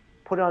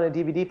 Put it on a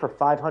DVD for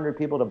 500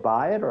 people to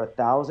buy it or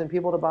 1,000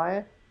 people to buy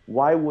it.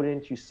 Why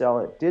wouldn't you sell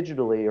it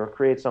digitally or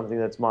create something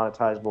that's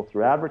monetizable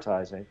through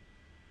advertising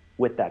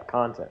with that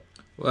content?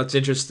 Well, that's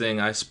interesting.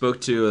 I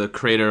spoke to the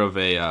creator of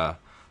an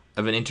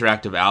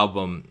interactive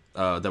album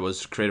that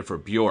was created for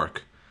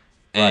Bjork,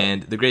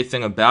 and the great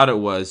thing about it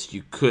was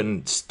you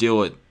couldn't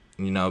steal it,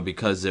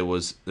 because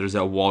there's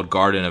a walled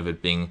garden of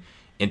it being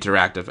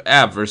interactive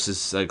app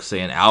versus, like, say,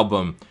 an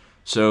album.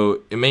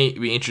 So it may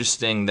be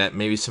interesting that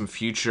maybe some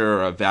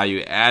future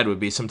value add would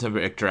be some type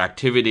of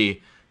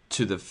interactivity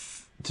to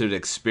the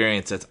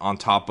experience that's on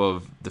top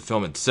of the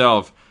film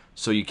itself.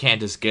 So you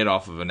can't just get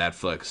off of a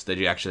Netflix; that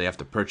you actually have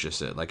to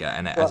purchase it, like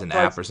as an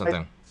app or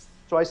something.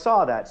 So I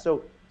saw that.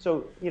 So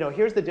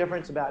here's the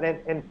difference about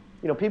it. And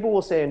people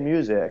will say in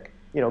music,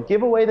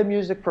 give away the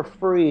music for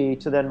free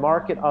to then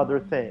market other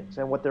things.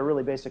 And what they're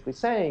really basically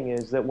saying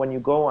is that when you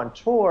go on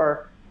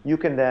tour, you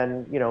can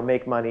then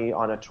make money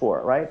on a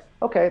tour, right?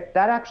 Okay,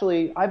 that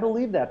actually, I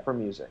believe that for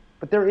music,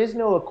 but there is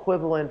no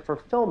equivalent for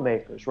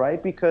filmmakers,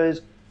 right?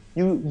 Because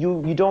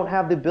you don't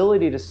have the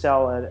ability to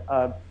sell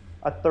a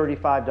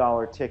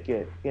 $35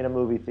 ticket in a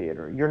movie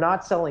theater. You're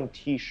not selling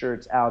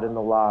T-shirts out in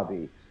the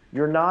lobby.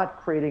 You're not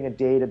creating a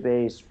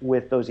database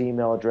with those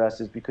email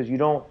addresses because you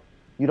don't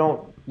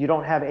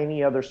have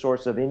any other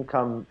source of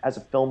income as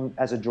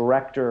a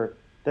director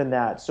than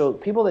that. So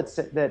people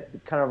that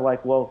kind of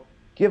like, well,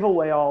 give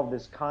away all of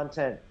this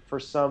content for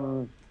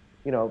some,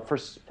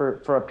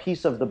 for a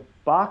piece of the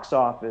box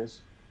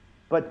office.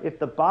 But if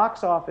the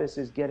box office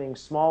is getting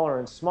smaller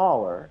and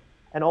smaller,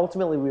 and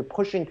ultimately we're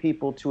pushing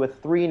people to a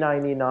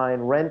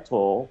 $3.99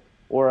 rental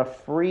or a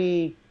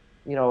free,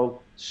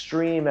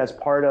 stream as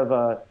part of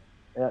a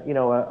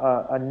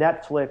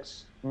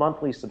Netflix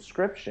monthly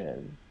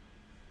subscription.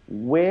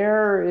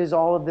 Where is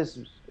all of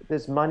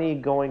this money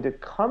going to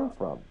come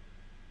from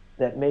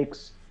that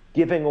makes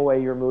giving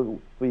away your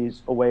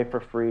movies away for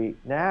free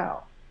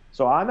now?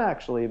 So I'm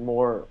actually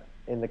more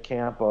in the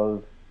camp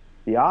of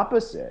the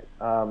opposite.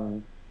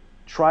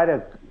 Try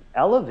to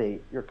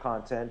elevate your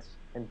content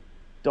and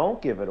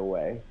don't give it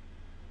away.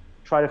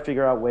 Try to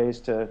figure out ways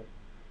to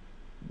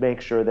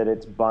make sure that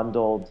it's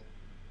bundled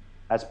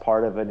as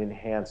part of an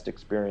enhanced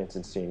experience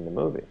in seeing the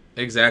movie.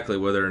 Exactly,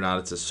 whether or not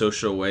it's a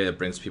social way that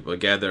brings people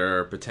together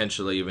or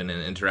potentially even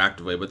an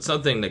interactive way, but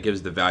something that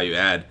gives the value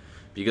add.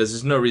 Because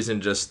there's no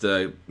reason just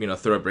to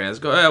throw up brands,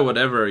 go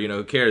whatever,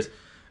 who cares.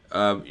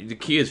 The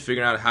key is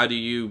figuring out how do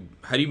you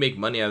make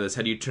money out of this?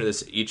 How do you turn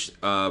this each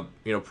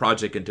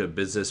project into a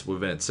business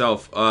within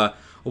itself? A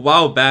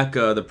while back,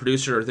 the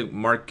producer, I think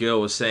Marc Gill,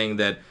 was saying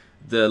that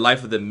the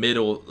life of the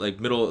middle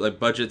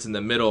budgets in the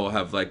middle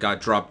have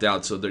got dropped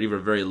out, so they're either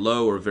very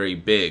low or very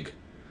big.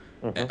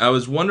 Mm-hmm. I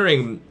was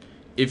wondering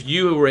if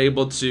you were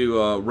able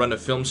to run a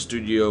film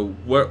studio,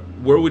 where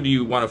would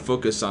you want to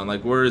focus on?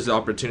 Like, where is the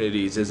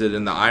opportunities? Is it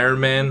in the Iron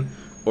Man,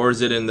 or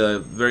is it in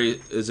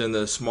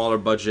the smaller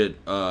budget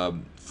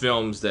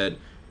films that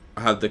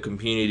have the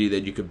community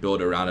that you could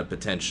build around it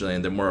potentially,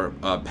 and they're more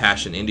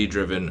passion indie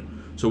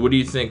driven? So, what do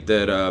you think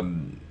that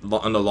on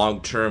the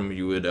long term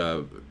you would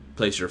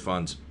place your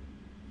funds?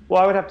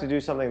 Well, I would have to do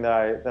something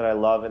that I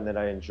love and that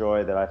I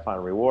enjoy, that I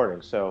find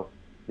rewarding. So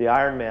the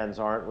Ironmans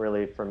aren't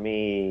really for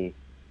me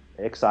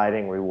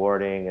exciting,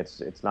 rewarding.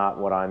 It's not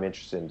what I'm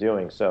interested in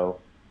doing. So,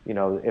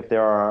 if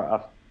there are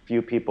a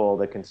few people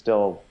that can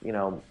still,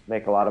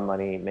 make a lot of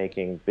money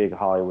making big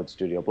Hollywood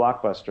studio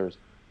blockbusters,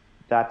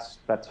 that's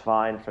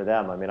fine for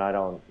them. I mean, I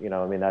don't,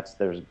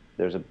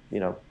 there's a,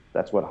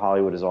 that's what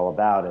Hollywood is all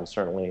about, and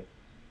certainly,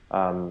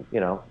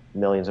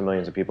 millions and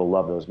millions of people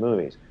love those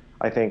movies.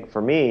 I think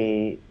for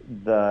me,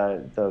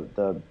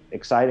 the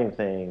exciting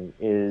thing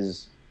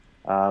is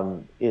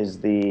the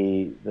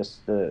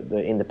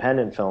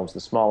independent films, the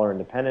smaller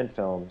independent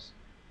films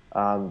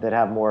that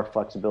have more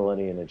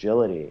flexibility and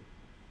agility.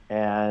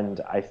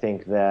 And I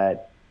think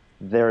that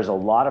there's a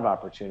lot of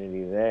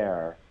opportunity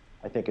there.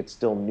 I think it's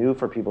still new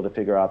for people to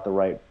figure out the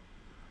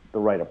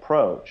right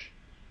approach.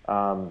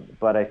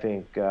 But I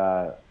think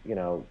I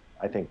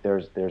think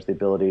there's the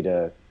ability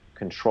to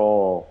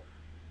control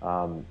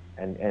and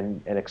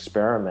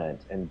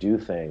experiment and do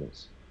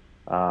things.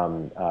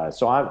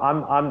 So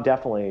I'm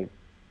definitely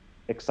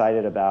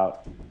excited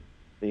about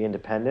the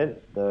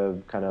independent, the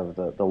kind of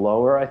the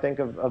lower, I think,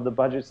 of the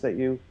budgets that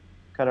you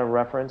kind of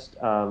referenced.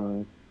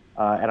 And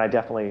I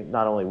definitely,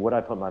 not only would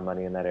I put my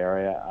money in that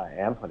area, I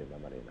am putting my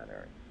money in that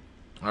area.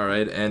 All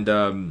right,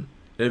 and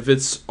if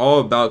it's all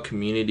about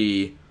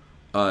community,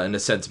 in a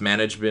sense,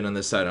 management on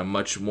this side, on a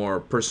much more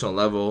personal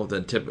level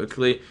than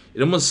typically,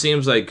 it almost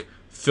seems like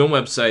film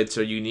websites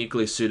are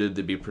uniquely suited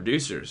to be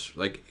producers.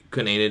 Like,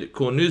 could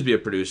Cool News be a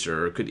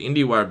producer, or could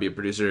IndieWire be a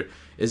producer?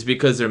 Is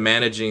because they're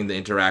managing the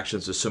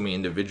interactions with so many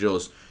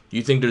individuals. Do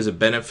you think there's a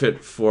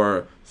benefit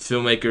for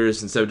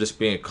filmmakers, instead of just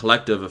being a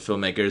collective of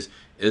filmmakers,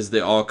 is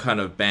they all kind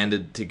of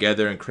banded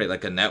together and create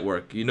like a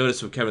network? You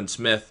notice with Kevin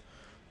Smith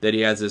that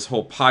he has this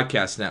whole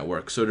podcast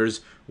network. So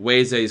there's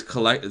ways that these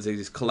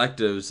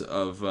collectives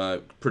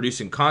of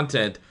producing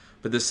content,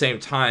 but at the same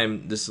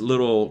time, this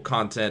little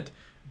content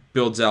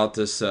builds out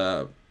this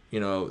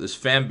this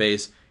fan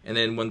base, and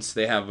then once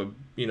they have a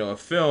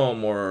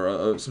film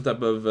or some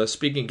type of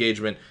speaking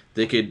engagement,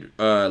 they could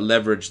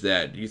leverage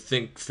that. Do you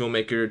think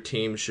filmmaker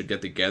teams should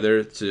get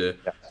together to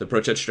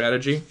approach that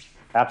strategy?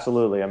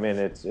 Absolutely. I mean,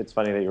 it's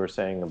funny that you were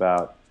saying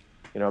about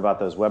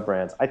those web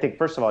brands. I think,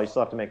 first of all, you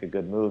still have to make a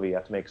good movie. You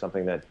have to make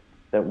something that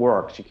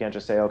works. You can't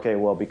just say, okay,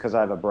 well, because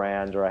I have a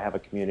brand or I have a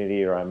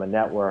community or I'm a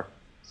network,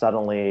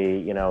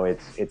 suddenly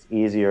it's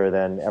easier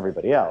than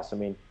everybody else. I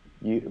mean,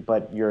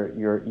 but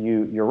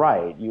you're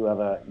right. You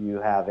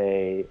have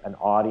an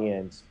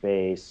audience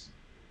base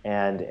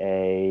and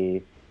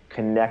a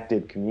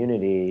connected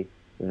community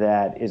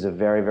that is a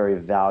very, very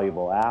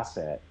valuable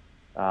asset.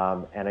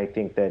 And I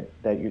think that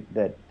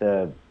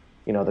the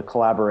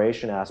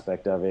collaboration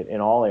aspect of it in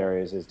all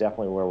areas is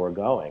definitely where we're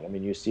going. I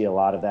mean, you see a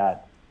lot of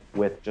that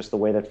with just the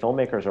way that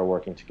filmmakers are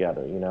working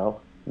together.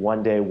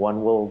 One day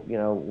one will,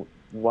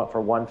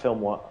 for one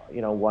film,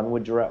 one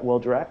will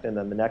direct, and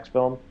then the next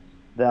film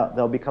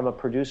they'll become a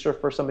producer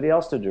for somebody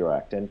else to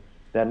direct, and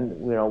then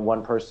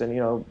one person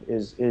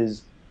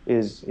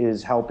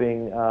is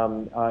helping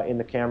in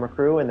the camera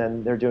crew, and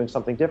then they're doing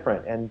something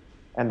different,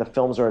 and the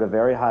films are at a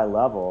very high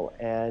level,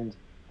 and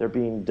they're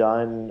being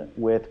done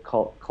with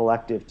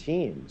collective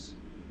teams,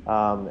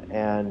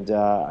 and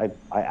I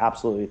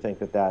absolutely think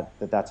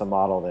that's a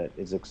model that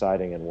is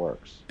exciting and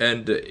works.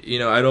 And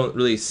I don't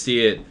really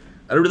see it.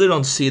 I really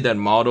don't see that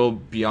model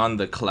beyond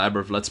the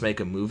collaborative let's make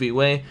a movie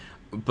way.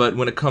 But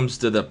when it comes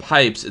to the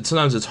pipes,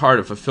 sometimes it's hard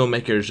if a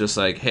filmmaker is just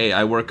like, hey,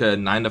 I work a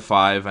 9 to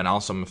 5 and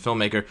also I'm a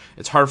filmmaker.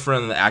 It's hard for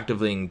them to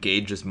actively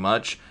engage as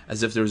much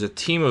as if there was a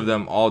team of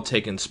them all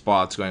taking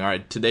spots going, all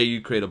right, today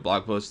you create a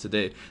blog post,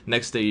 today,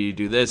 next day you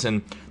do this.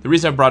 And the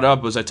reason I brought it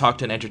up was I talked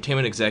to an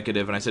entertainment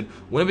executive and I said,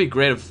 wouldn't it be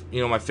great if,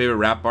 my favorite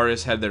rap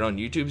artists had their own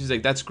YouTube? He's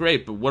like, that's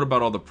great, but what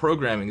about all the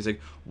programming? He's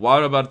like,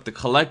 what about the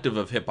collective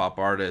of hip hop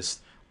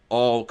artists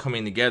all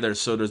coming together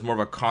so there's more of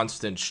a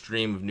constant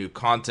stream of new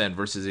content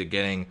versus it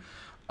getting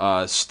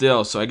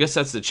still? So I guess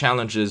that's the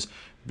challenge is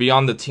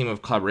beyond the team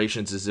of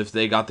collaborations is if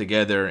they got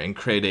together and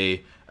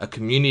create a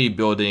community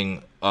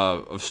building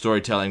of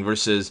storytelling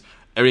versus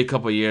every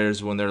couple of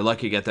years when they're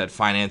lucky to get that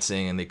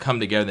financing and they come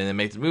together and they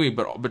make the movie,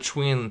 but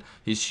between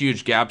these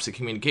huge gaps of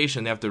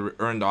communication, they have to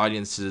earn the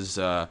audience's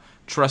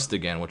trust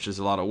again, which is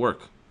a lot of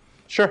work.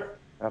 Sure.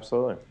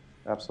 Absolutely.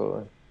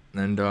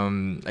 And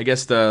I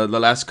guess the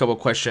last couple of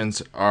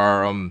questions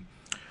are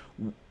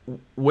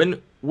when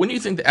do you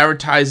think the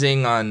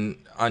advertising on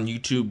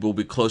YouTube will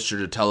be closer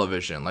to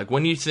television? Like,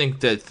 when do you think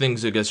that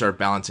things are going to start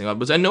balancing out?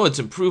 Because I know it's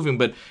improving,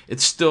 but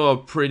it's still a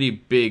pretty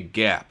big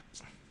gap.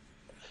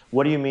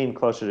 What do you mean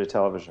closer to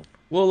television?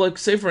 Well, like,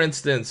 say, for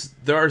instance,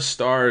 there are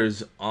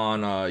stars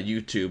on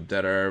YouTube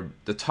that are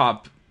the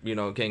top,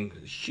 getting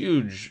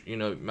huge,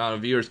 amount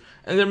of viewers,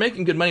 and they're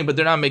making good money, but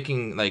they're not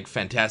making, like,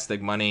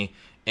 fantastic money.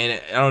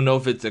 And I don't know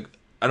if it's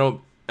I don't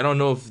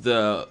know if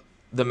the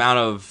amount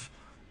of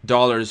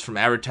dollars from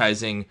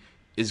advertising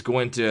is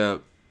going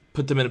to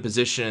put them in a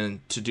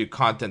position to do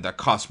content that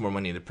costs more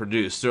money to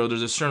produce. So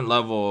there's a certain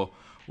level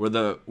where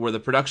the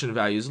production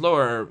value is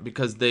lower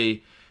because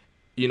they,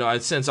 I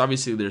sense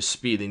obviously there's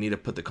speed. They need to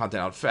put the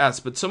content out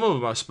fast. But some of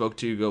them I spoke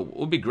to go, it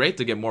would be great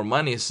to get more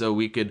money so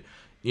we could,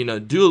 do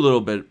a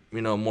little bit,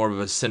 more of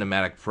a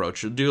cinematic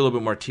approach or do a little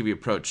bit more TV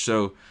approach.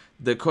 So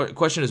the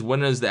question is,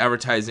 when is the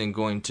advertising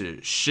going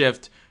to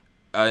shift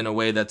in a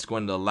way that's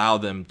going to allow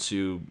them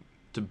to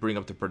bring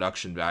up the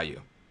production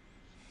value?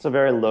 It's a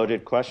very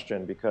loaded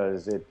question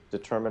because it's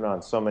determined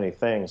on so many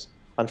things.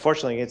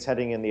 Unfortunately, it's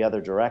heading in the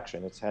other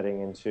direction. It's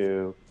heading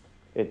into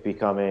it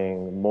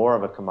becoming more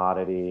of a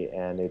commodity,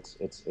 and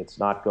it's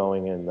not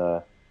going in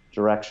the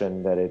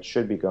direction that it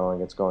should be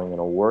going. It's going in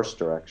a worse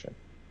direction.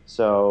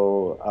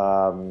 So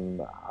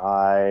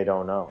I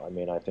don't know. I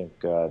mean, I think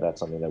that's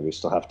something that we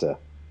still have to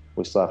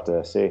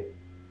see.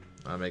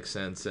 That makes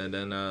sense. And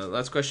then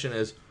last question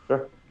is,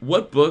 sure.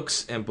 What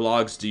books and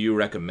blogs do you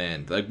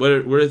recommend? Like, what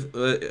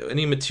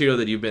any material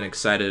that you've been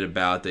excited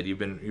about that you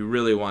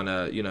really want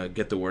to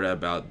get the word out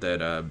about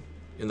that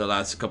in the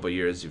last couple of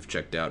years you've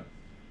checked out?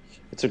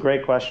 It's a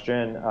great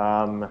question.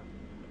 I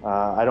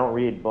don't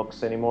read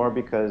books anymore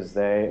because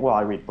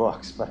I read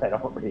books, but I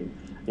don't read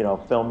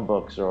film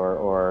books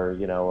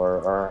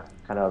or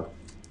kind of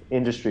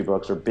industry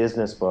books or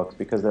business books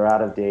because they're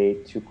out of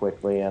date too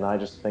quickly, and I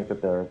just think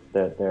that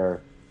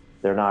they're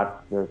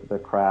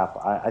crap.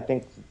 I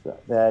think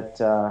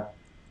that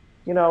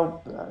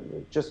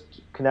just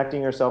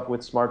connecting yourself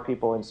with smart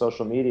people in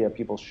social media,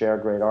 people share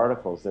great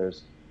articles.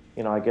 There's,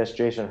 I guess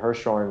Jason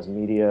Hirschhorn's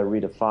Media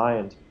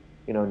Redefined,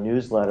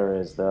 newsletter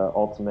is the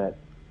ultimate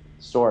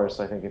source.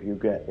 I think if you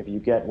get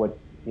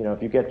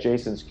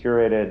Jason's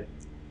curated,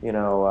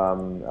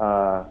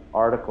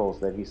 articles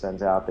that he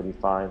sends out, that he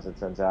finds and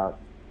sends out,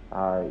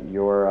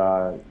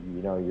 you're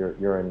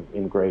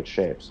in great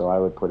shape. So I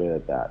would put it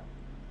at that.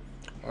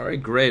 All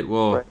right, great.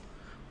 Well,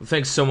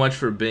 thanks so much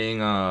for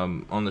being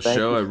on the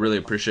show. I really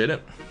appreciate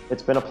it.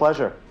 It's been a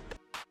pleasure.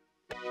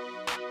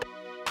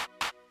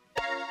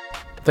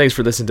 Thanks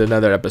for listening to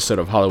another episode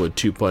of Hollywood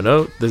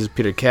 2.0. This is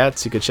Peter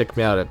Katz. You can check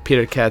me out at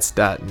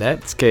peterkatz.net,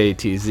 it's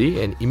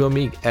K-A-T-Z, and email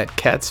me at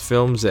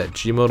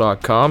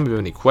katzfilms@gmail.com if you have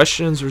any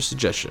questions or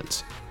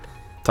suggestions.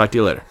 Talk to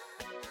you later.